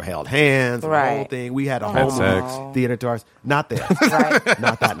 and we were held hands, and the whole thing. We had a whole theater to ours. Not there.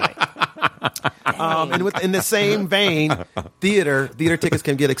 Not that night. And in the same vein, theater tickets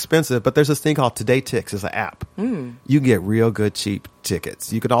can get expensive, but there's this thing called Today Tix. It's an app. You can get real good cheap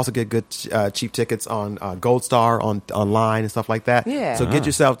tickets. You can also get good cheap tickets on Gold Star online and stuff like that. Yeah. So get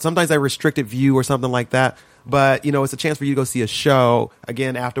yourself, sometimes a restricted view or something like that. But, it's a chance for you to go see a show.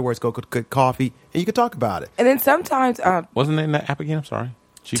 Again, afterwards, go get coffee, and you can talk about it. And then sometimes... Wasn't it in that app again? I'm sorry.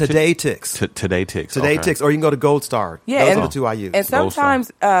 Today Tix. Today Tix. Today Tix. Or you can go to Gold Star. Yeah, Those are the two I use. And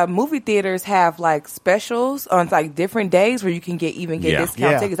sometimes movie theaters have like specials on like different days where you can get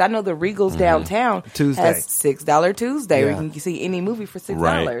discount tickets. I know the Regal's downtown Tuesday has $6 Tuesday where Yeah. you can see any movie for $6.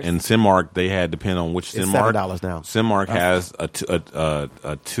 Right. And Cinemark, they had, depending on which It's Cinemark. $7 now. Cinemark has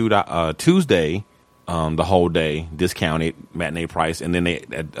a Tuesday, the whole day discounted matinee price, and then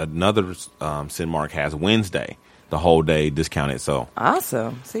another Cinemark has Wednesday, the whole day discounted. So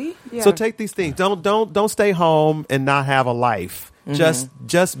Awesome. See? Yeah. So take these things. Don't stay home and not have a life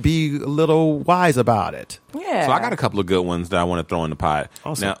just be a little wise about it. Yeah. So I got a couple of good ones that I want to throw in the pot.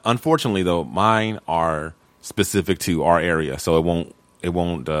 Awesome. Now, unfortunately, though, mine are specific to our area, so it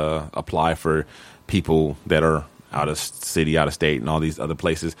won't apply for people that are out of city, out of state, and all these other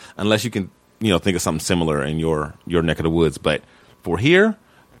places, unless you can think of something similar in your neck of the woods. But for here,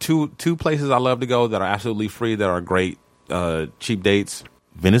 two places I love to go that are absolutely free, that are great cheap dates: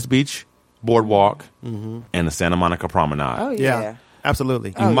 Venice Beach Boardwalk and the Santa Monica Promenade. Oh yeah.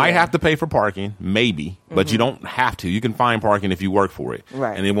 Absolutely. You might have to pay for parking, maybe, but you don't have to. You can find parking if you work for it,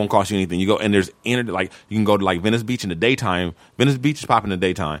 right? And it won't cost you anything. You go and there's you can go to like Venice Beach in the daytime. Venice Beach is popping in the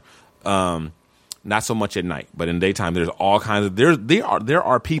daytime, not so much at night, but in the daytime there's all kinds of there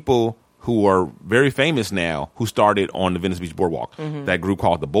are people who are very famous now who started on the Venice Beach Boardwalk. That group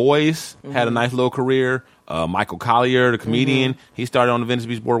called The Boys had a nice little career. Michael Collier, the comedian, he started on the Venice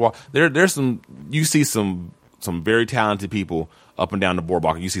Beach Boardwalk. There's you see some very talented people up and down the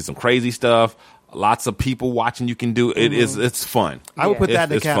boardwalk. You see some crazy stuff. Lots of people watching. You can do it. It's fun. I would put that in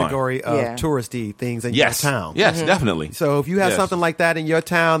the It's fun. category of touristy things in your town. Yes, definitely. So if you have something like that in your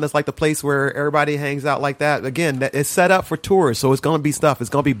town, that's like the place where everybody hangs out like that. Again, it's set up for tourists, so it's going to be stuff. It's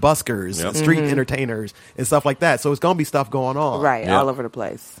going to be buskers, street entertainers, and stuff like that. So it's going to be stuff going on, Right, all over the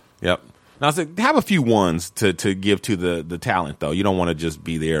place. Yep. Now, so have a few ones to give to the talent, though. You don't want to just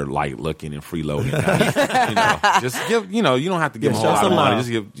be there light looking and freeloading. Just give, you don't have to give them a whole lot of money. Just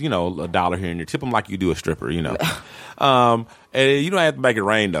give, $1 here and there. Tip them like you do a stripper, And you don't have to make it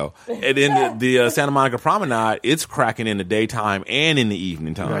rain, though. And then the Santa Monica Promenade, it's cracking in the daytime and in the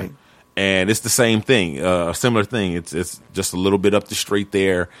evening time. Right. And it's the same thing, a similar thing. It's just a little bit up the street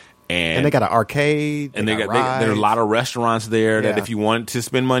there. And they got an arcade. And there's a lot of restaurants there that if you want to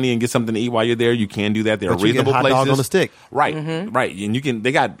spend money and get something to eat while you're there, you can do that. There are reasonable places. Hot dog on a stick. Right, right. And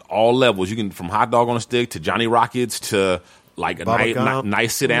they got all levels. You can, from hot dog on a stick to Johnny Rockets to like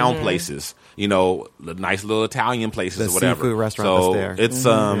nice sit down places. The nice little Italian places or whatever. Seafood restaurant that's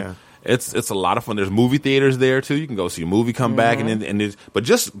there. It's a lot of fun. There's movie theaters there too. You can go see a movie, come back, but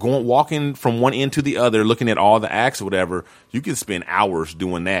just walking from one end to the other, looking at all the acts or whatever, you can spend hours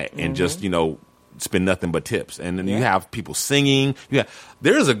doing that and just spend nothing but tips. And then you have people singing.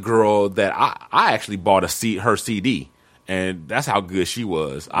 There's a girl that I actually bought her CD, and that's how good she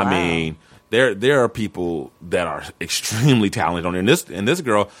was. Wow. I mean, there are people that are extremely talented on there. And this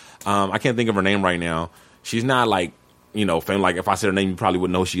girl, I can't think of her name right now. She's not like, famous. Like if I said her name, you probably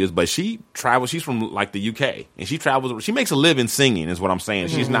wouldn't know who she is. But she travels. She's from like the UK, and she travels. She makes a living singing, is what I'm saying.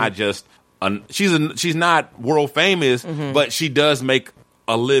 She's not just she's not world famous, but she does make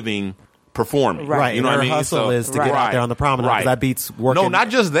a living performing. Right. You know what I mean? Her hustle is to get out there on the promenade. Right. That beats working. No, not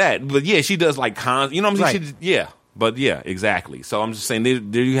just that, but she does like cons. You know what I'm saying? Right. But exactly. So I'm just saying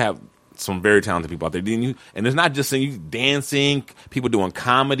there you have some very talented people out there. And there's not just singing, dancing, people doing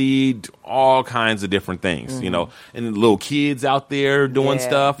comedy, all kinds of different things, and little kids out there doing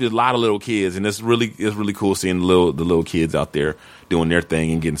stuff. There's a lot of little kids, and it's really cool seeing the little kids out there doing their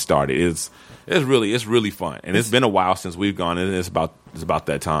thing and getting started. It's really fun, and it's been a while since we've gone, and it's about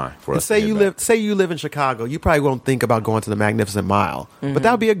that time for us. Say you live in Chicago, you probably won't think about going to the Magnificent Mile, but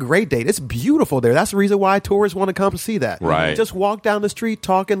that would be a great date. It's beautiful there. That's the reason why tourists want to come to see that. Right. Just walk down the street,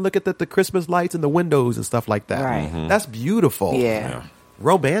 talk, and look at the Christmas lights and the windows and stuff like that. Right. That's beautiful. Yeah.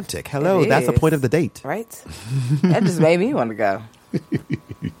 Romantic. Hello, that's the point of the date. Right. That just made me want to go.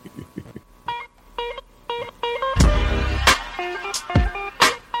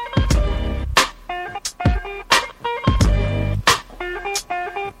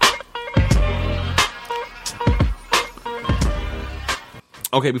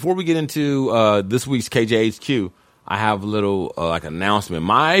 Okay, before we get into this week's KJHQ, I have a little announcement.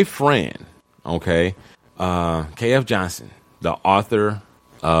 My friend, KF Johnson, the author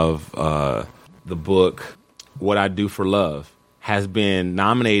of the book What I Do for Love, has been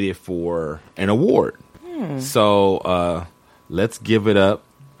nominated for an award. So let's give it up.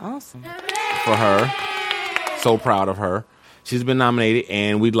 Awesome. For her. So proud of her. She's been nominated,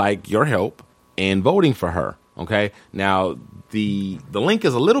 and we'd like your help in voting for her. Okay? Now, the link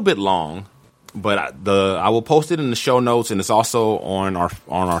is a little bit long, but I will post it in the show notes, and it's also on our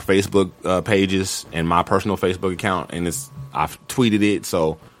Facebook pages and my personal Facebook account, and I've tweeted it,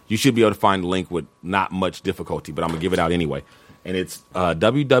 so you should be able to find the link with not much difficulty, but I'm gonna give it out anyway. And it's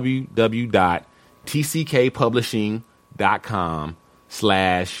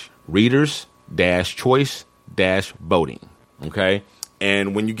www.tckpublishing.com/readers-choice-voting. Okay,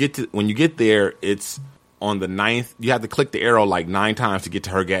 and when you get there, it's on the 9th, you have to click the arrow like 9 times to get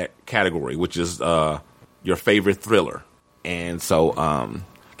to her category, which is your favorite thriller. And so,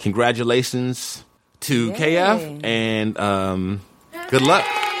 congratulations to KF, and Good luck.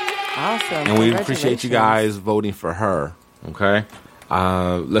 Awesome. And we appreciate you guys voting for her. Okay.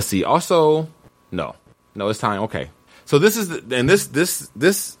 Let's see. Also, no, it's time. Okay. So this is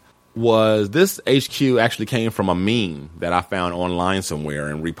this HQ actually came from a meme that I found online somewhere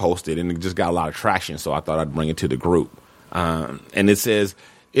and reposted, and it just got a lot of traction. So I thought I'd bring it to the group. And it says,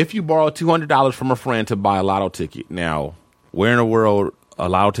 if you borrow $200 from a friend to buy a lotto ticket, now where in the world a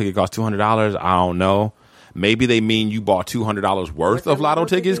lotto ticket costs $200? I don't know. Maybe they mean you bought $200 worth of lotto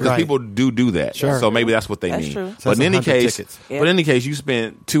tickets, because people do that. Sure. So maybe that's what they mean. True. But in any case, tickets. you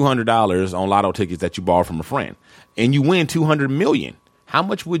spent $200 on lotto tickets that you borrowed from a friend, and you win $200 million. How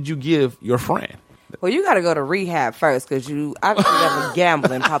much would you give your friend? Well, you got to go to rehab first, because you obviously have a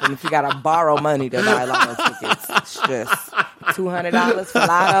gambling problem if you got to borrow money to buy lotto tickets. It's just $200 for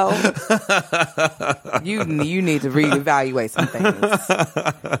lotto. You need to reevaluate some things.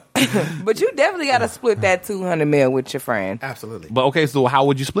 But you definitely got to split that $200 million with your friend. Absolutely. But okay, so how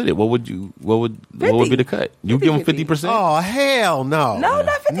would you split it? What would be the cut? You give them 50%? Oh, hell no. No,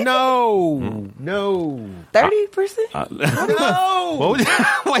 not 50%. No. 30%? No. What would you,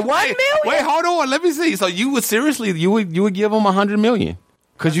 wait, 1 million? Wait, hold on. Let me see. So you would seriously, you would give them $100 million?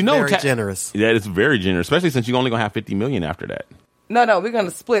 Because you know, very generous. Yeah, it's very generous, especially since you're only gonna have $50 million after that. No, we're gonna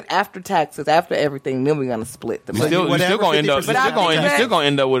split after taxes, after everything. Then we're gonna split the money. You're still gonna end up. But You're gonna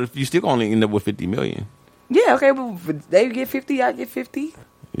end up with. You still gonna end up with $50 million. Yeah, okay, but they get 50, I get 50.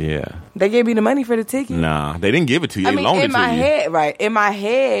 Yeah. They gave me the money for the ticket. Nah, they didn't give it to you. They loaned it to you. In my head, right? In my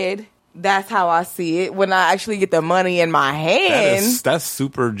head, that's how I see it. When I actually get the money in my hand, that's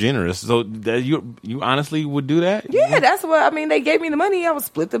super generous. So that you honestly would do that? Yeah, that's what I mean. They gave me the money. I would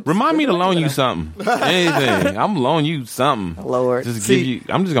split the. Remind me to loan you something. Anything. I'm loaning you something. Lord, I'm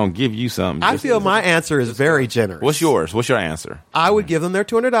just gonna give you something. I feel my answer is very generous. What's yours? What's your answer? I would give them their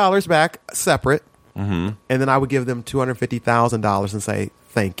 $200 back separate, and then I would give them $250,000 and say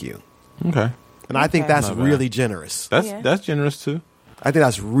thank you. Okay. And I think that's really generous. That's generous too. I think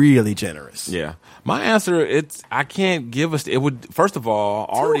that's really generous. Yeah. My answer, I can't give us. It would, first of all,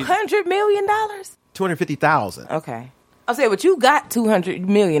 already $200 million. $250,000. Okay. I'll say, but you got $200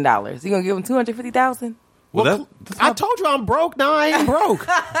 million. You gonna give them $250,000? Well, I told you I'm broke. Now I ain't broke.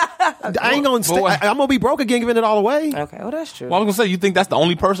 I ain't gonna. I'm gonna be broke again, giving it all away. Okay, well that's true. Well, I was gonna say, you think that's the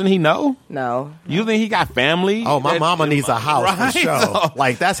only person he know? No. You think he got family? Oh, my mama needs a house right? for sure. So,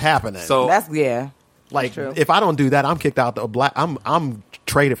 like that's happening. So that's like true. If I don't do that, I'm kicked out the black. I'm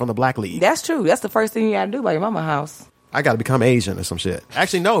traded from the black league. That's true. That's the first thing you gotta do by your mama house. I gotta become Asian or some shit.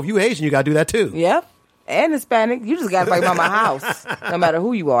 Actually, no. If you Asian, you gotta do that too. Yep. And Hispanic, you just gotta buy your mama house. No matter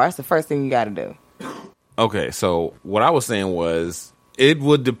who you are, that's the first thing you gotta do. Okay, so what I was saying was it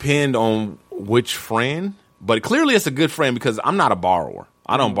would depend on which friend, but clearly it's a good friend because I'm not a borrower.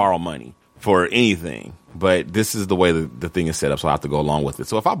 I don't borrow money for anything, but this is the way the thing is set up, so I have to go along with it.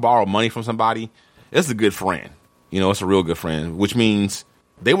 So if I borrow money from somebody, it's a good friend. It's a real good friend, which means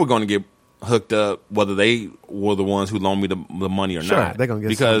they were going to get hooked up whether they were the ones who loaned me the money or not. They're going to get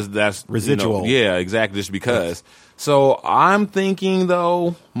because that's residual. Yeah, exactly, just because. So I'm thinking,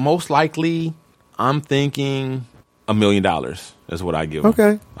 though, most likely I'm thinking $1 million is what I give them.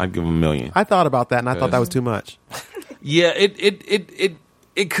 Okay. I'd give them $1 million. I thought about that, and I thought that was too much. Yeah,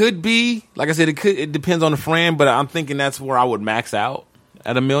 it could be. Like I said, it depends on the friend, but I'm thinking that's where I would max out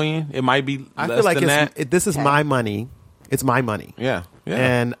at $1 million. It might be I less feel like than that. This is my money. It's my money. Yeah.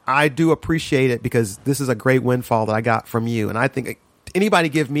 And I do appreciate it because this is a great windfall that I got from you. And I think anybody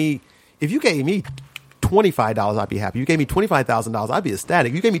if you gave me $25, I'd be happy. You gave me $25,000, I'd be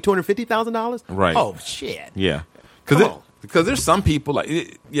ecstatic. You gave me $250,000? Right. Oh, shit. Yeah. Because there's some people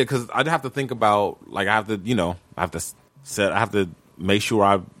because I'd have to think about I have to make sure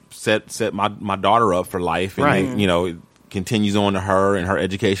I set my daughter up for life and right. it continues on to her and her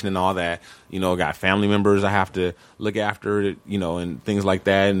education and all that. Got family members I have to look after, and things like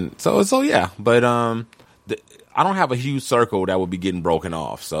that. And so yeah. But I don't have a huge circle that would be getting broken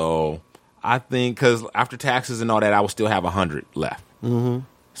off. So I think because after taxes and all that, I will still have 100 left. Mm-hmm.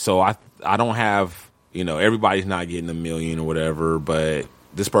 So I don't have, everybody's not getting $1 million or whatever, but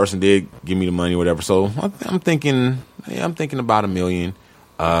this person did give me the money or whatever. So I'm thinking about $1 million.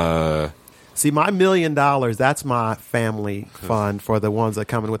 See, my $1 million, that's my family fund for the ones that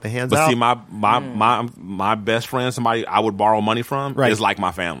come in with the hands out. But see, my best friend, somebody I would borrow money from, is like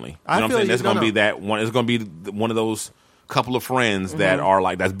my family. You know what I'm saying? It's going to be that one. It's going to be one of those couple of friends that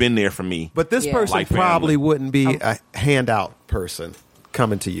are that's been there for me. But this person like probably wouldn't be a handout person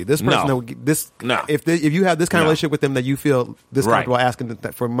coming to you. This person, if you have this kind of relationship with them that you feel this comfortable asking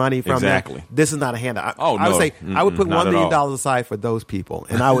for money from them, this is not a handout. I would say I would put $1 million aside for those people,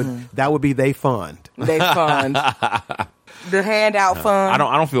 and I would that would be they fund. They fund. The handout fund.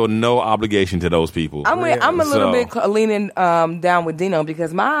 I don't feel no obligation to those people. I'm a little bit leaning down with Dino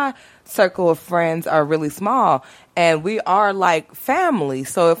because my circle of friends are really small and we are like family.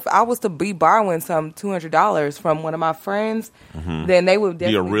 So if I was to be borrowing some $200 from one of my friends, then they would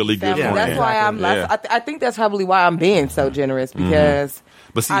definitely be a really good friend. That's why I think that's probably why I'm being so generous because.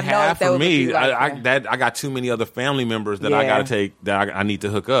 But see, half for me, I got too many other family members that I got to take that I need to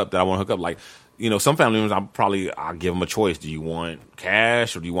hook up. That I want to hook up. Like, some family members, I'll give them a choice. Do you want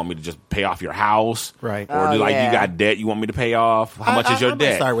cash or do you want me to just pay off your house? Right. Or you got debt you want me to pay off? How much is your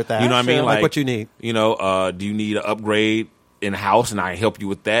debt? Start with that. You know what I mean? Like what you need. Do you need an upgrade in house and I help you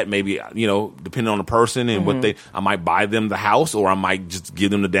with that? Maybe, depending on the person and what I might buy them the house or I might just give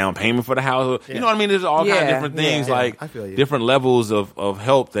them the down payment for the house. You know what I mean? There's all kinds of different things, like different levels of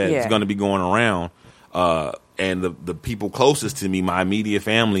help that's going to be going around. And the people closest to me, my immediate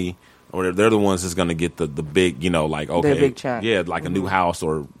family, or they're the ones that's going to get the big, the big chunk. Yeah, like a new house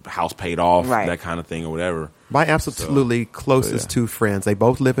or house paid off, that kind of thing or whatever. My absolutely closest two friends, they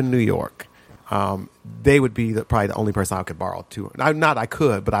both live in New York. They would be probably the only person I could borrow to. Not I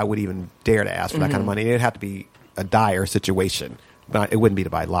could, but I would even dare to ask for that kind of money. It'd have to be a dire situation. But it wouldn't be to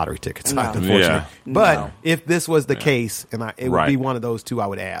buy lottery tickets, unfortunately. Yeah. But if this was the case, and it would be one of those two I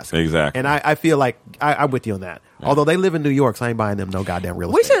would ask. Exactly. And I feel like I'm with you on that. Yeah. Although they live in New York, so I ain't buying them no goddamn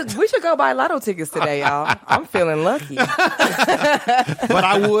real estate. We should go buy lotto tickets today, y'all. I'm feeling lucky. But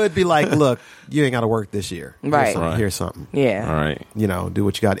I would be like, look, you ain't got to work this year. Right. Here's something. Yeah. All right. Do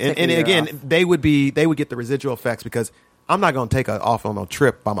what you got. And again, they would get the residual effects because I'm not going to take off on a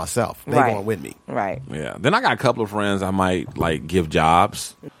trip by myself. They're going with me. Right. Yeah. Then I got a couple of friends I might give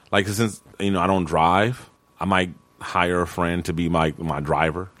jobs. Like since I don't drive, I might hire a friend to be my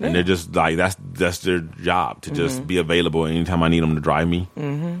driver, and they're just like that's their job to just be available anytime I need them to drive me.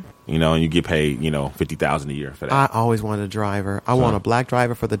 And you get paid $50,000 a year for that. I always wanted a driver. I want a black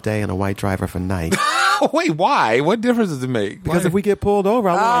driver for the day and a white driver for night. Wait, why? What difference does it make? Because if we get pulled over,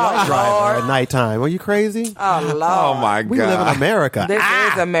 I want a white driver at nighttime. Are you crazy? Oh, Lord. Oh, my God. We live in America. This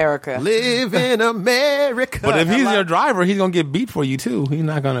is America. Live in America. But if he's your driver, he's going to get beat for you, too. He's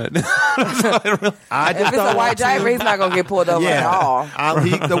not going to. If it's a white driver, he's not going to get pulled over at all.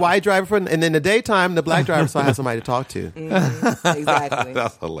 The white driver, and in the daytime, the black driver, so I have somebody to talk to. Exactly.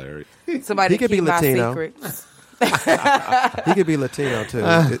 That's hilarious. Somebody he could keep be Latino. My secrets. He could be Latino too,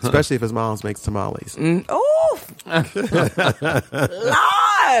 especially if his mom's makes tamales. Lord,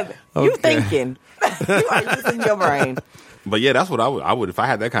 you thinking? You are using your brain. But yeah, that's what I would if I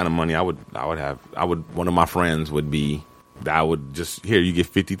had that kind of money. I would one of my friends would be. I would just you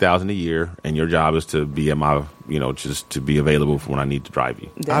get $50,000 a year, and your job is to be at my just to be available for when I need to drive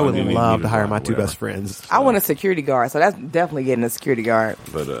you. Definitely. I would love to hire my two best friends. I want a security guard, so that's definitely getting a security guard.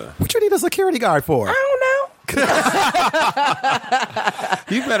 But what you need a security guard for? I don't know.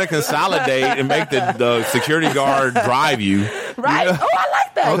 You better consolidate and make the security guard drive you. Right? Oh, I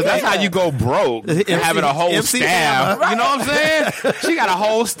like that. That's how you go broke. Having a whole staff. Right. You know what I'm saying? She got a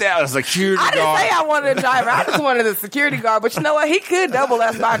whole staff of security guard. I didn't say I wanted a driver. I just wanted a security guard. But you know what? He could double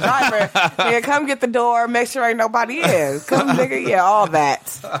as my driver. Yeah, come get the door. Make sure ain't nobody in. Come, nigga. Yeah, all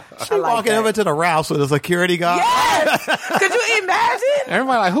that. She walking over to the Rouse with a security guard. Yes. Could you imagine?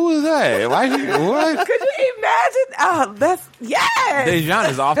 Everybody like, who is that? Why is she, what? Could you imagine? Oh, that's yes. Dejan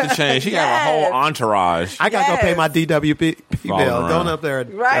is off the chain. She got a whole entourage. I gotta go pay my DWP bill. Going up there,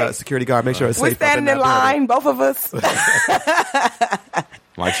 security guard, make sure it's safe. We're standing in line, both of us.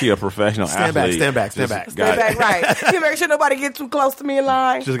 Like she a professional athlete. Stand back. Right. You make sure nobody get too close to me in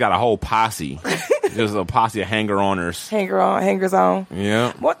line. Just got a whole posse. Just a posse of hanger-oners. Hangers on.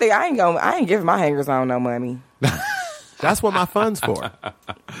 Yeah. One thing I ain't giving my hangers on no money. That's what my fund's for.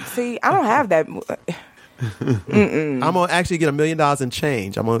 See, I don't have that. I'm gonna actually get $1 million in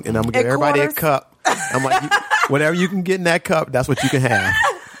change. I'm gonna give everybody a cup. I'm like, whatever you can get in that cup, that's what you can have.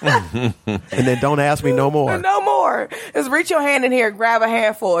 And then don't ask me no more. No more. Just reach your hand in here, grab a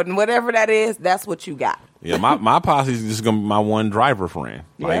handful, and whatever that is, that's what you got. Yeah, my posse is just gonna be my one driver friend.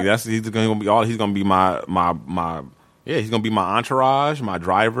 Like he's gonna be my he's gonna be my entourage, my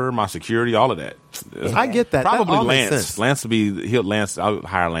driver, my security, all of that. I get that. Probably that Lance. Lance will be Lance. I'll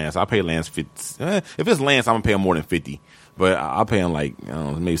hire Lance. I'll pay Lance 50. If it's Lance, I'm gonna pay him more than 50. But I'll pay him like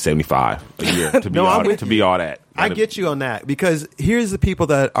maybe 75 a year to be all that. I get you on that because here's the people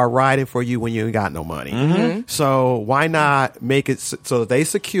that are riding for you when you ain't got no money. Mm-hmm. So why not make it so that they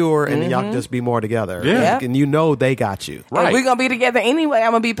secure and then y'all can just be more together? Yeah. And they got you. Right. And we're going to be together anyway.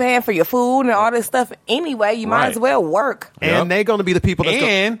 I'm going to be paying for your food and all this stuff anyway. You might as well work. And they're going to be the people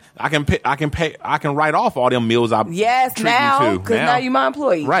that's I can pay write off all them meals I Yes, treat now you to. because now you're my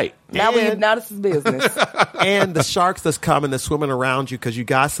employee. Right. Now now this is business. And the sharks that's coming, that's swimming around you because you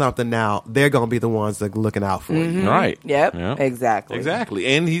got something now, they're going to be the ones that are looking out for you. Right. Yep. Yeah. Exactly. Exactly.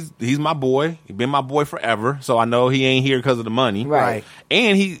 And he's my boy. He's been my boy forever. So I know he ain't here because of the money. Right.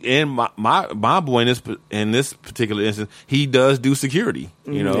 And my boy in this particular instance, he does do security.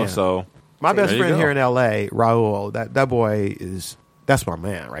 You know, Yeah. so My best there you friend go. here in L.A., Raul, that boy that's my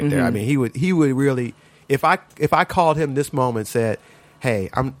man right there. I mean, he would really, if I called him this moment and said, hey,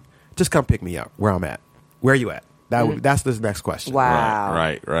 just come pick me up where I'm at. Where are you at? That's the next question. Wow.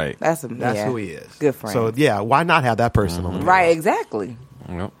 Right. That's who he is. Good friend. So yeah, why not have that person on the Right. Exactly.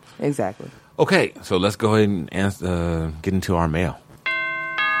 Yep. Exactly. Okay, so let's go ahead and get into our mail.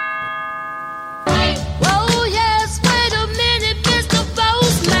 Oh, yes, wait a minute, Mr.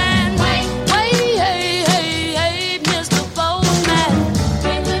 Postman. Wait, hey, Mr. Postman.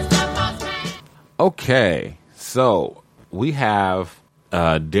 Okay, so we have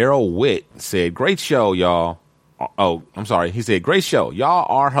Daryl Witt said, great show, y'all. Oh, I'm sorry. He said, great show. Y'all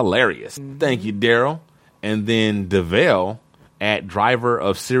are hilarious. Thank you, Daryl. And then DeVale at Driver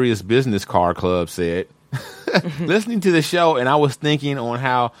of Serious Business Car Club said, listening to the show, and I was thinking on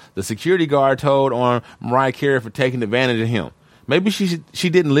how the security guard told on Mariah Carey for taking advantage of him. Maybe she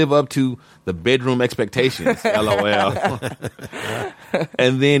didn't live up to the bedroom expectations. LOL.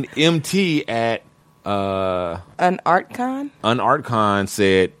 And then MT at Unartcon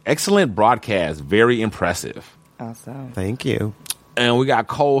said, excellent broadcast, very impressive. Awesome. Thank you. And we got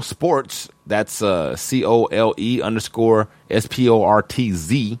Cole Sports. That's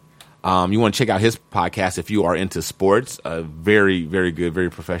COLE_SPORTZ. You want to check out his podcast if you are into sports. A very, very good, very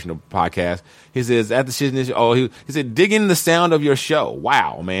professional podcast. He says, at the Shiznit Show, he said, digging the sound of your show.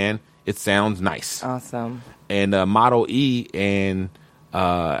 Wow, man. It sounds nice. Awesome. And Model E and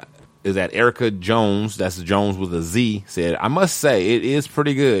is that Erica Jones, that's Jones with a Z, said, I must say, it is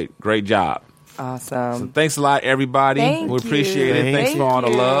pretty good. Great job. Awesome. So thanks a lot, everybody. Thank we appreciate it. you. Thanks for all the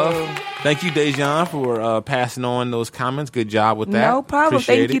Thank you. love. Thank you, Dejan, for passing on those comments. Good job with that. No problem.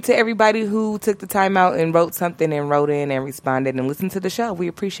 Appreciate Thank you it. to everybody who took the time out and wrote something and wrote in and responded and listened to the show. We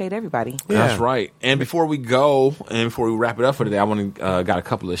appreciate everybody. That's Yeah. right. And before we go, and before we wrap it up for today, I want to got a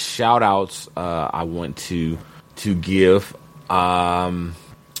couple of shout outs I want to give.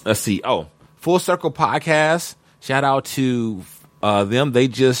 Let's see. Oh, Full Circle Podcast. Shout out to them. They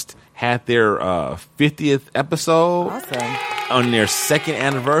just had their 50th episode. Awesome. On their second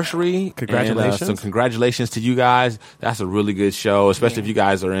anniversary. Congratulations. And, so congratulations to you guys. That's a really good show, especially if you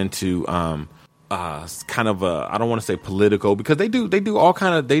guys are into kind of I don't want to say political, because they do all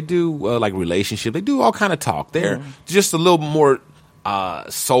kind of, like relationship. They do all kind of talk. They're just a little more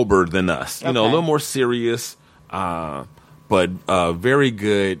sober than us. You know, a little more serious, but very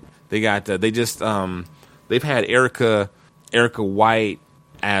good. They got they've had Erica White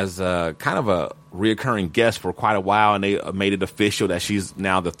as kind of a reoccurring guest for quite a while, and they made it official that she's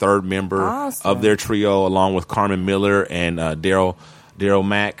now the third member of their trio, along with Carmen Miller and Daryl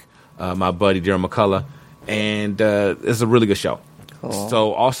Mack, my buddy Daryl McCullough, and it's a really good show. Cool.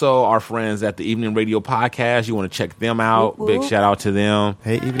 So also our friends at the Evening Radio Podcast, you want to check them out. Whoop, whoop. Big shout out to them.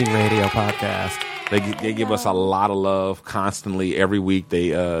 Hey, Evening Radio Podcast. They give us a lot of love constantly every week.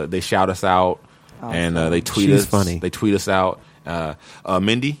 They shout us out and they tweet She's us. funny. They tweet us out.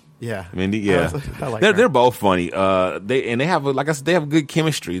 Mindy. Yeah. Mindy. Yeah, I like her. they're both funny. They have like I said, they have good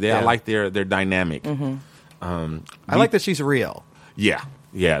chemistry. I like their dynamic. I like that she's real. Yeah.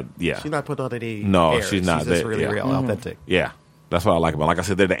 She's not putting on any No, airs. she's not. She's just They- really yeah. real, authentic. Yeah, that's what I like about. Like I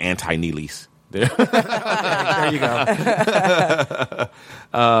said, they're the anti-Neelys. There you go.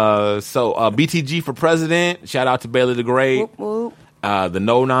 So BTG for president. Shout out to Bailey the Great. Whoop, whoop. The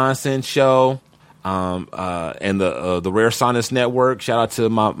No Nonsense Show, and the Rare Sonnets Network. Shout out to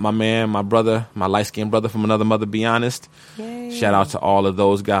my man, my brother, my light skinned brother from another mother. Be honest. Yay. Shout out to all of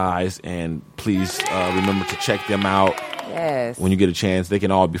those guys, and please remember to check them out Yes. when you get a chance. They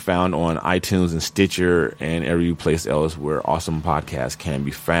can all be found on iTunes and Stitcher and every place else where awesome podcasts can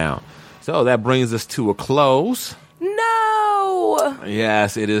be found. So that brings us to a close. No.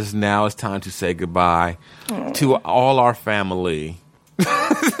 Yes, it is now. It's time to say goodbye to all our family. All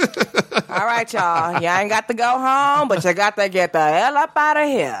right, y'all. You ain't got to go home, but you got to get the hell up out of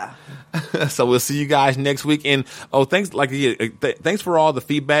here. So we'll see you guys next week. And thanks, thanks for all the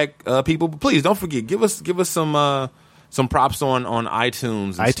feedback, people. But please don't forget, give us some props on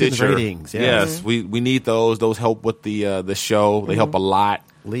iTunes and iTunes Stitcher. ratings, yes. Yes, we need those. Those help with the show. They help a lot.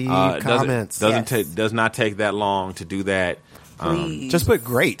 Leave It comments. does not take that long to do that. Please. Just put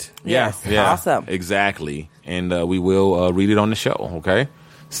great. Yes, Yeah, awesome. exactly. And we will read it on the show. Okay.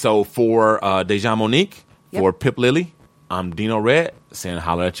 So for Dejan Monique, for Pip Lily, I'm Dino Red saying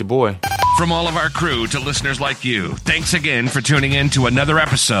holler at your boy. From all of our crew to listeners like you, thanks again for tuning in to another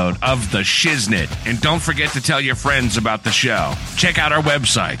episode of The Shiznit. And don't forget to tell your friends about the show. Check out our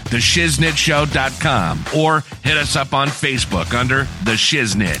website, theshiznitshow.com, or hit us up on Facebook under The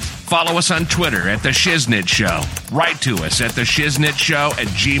Shiznit. Follow us on Twitter at The Shiznit Show. Write to us at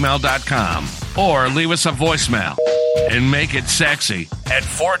theshiznitshow@gmail.com, or leave us a voicemail and make it sexy at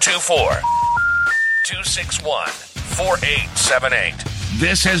 424-261-4878.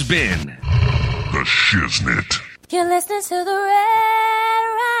 This has been The Shiznit. You're listening to the Red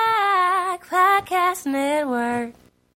Rock Podcast Network.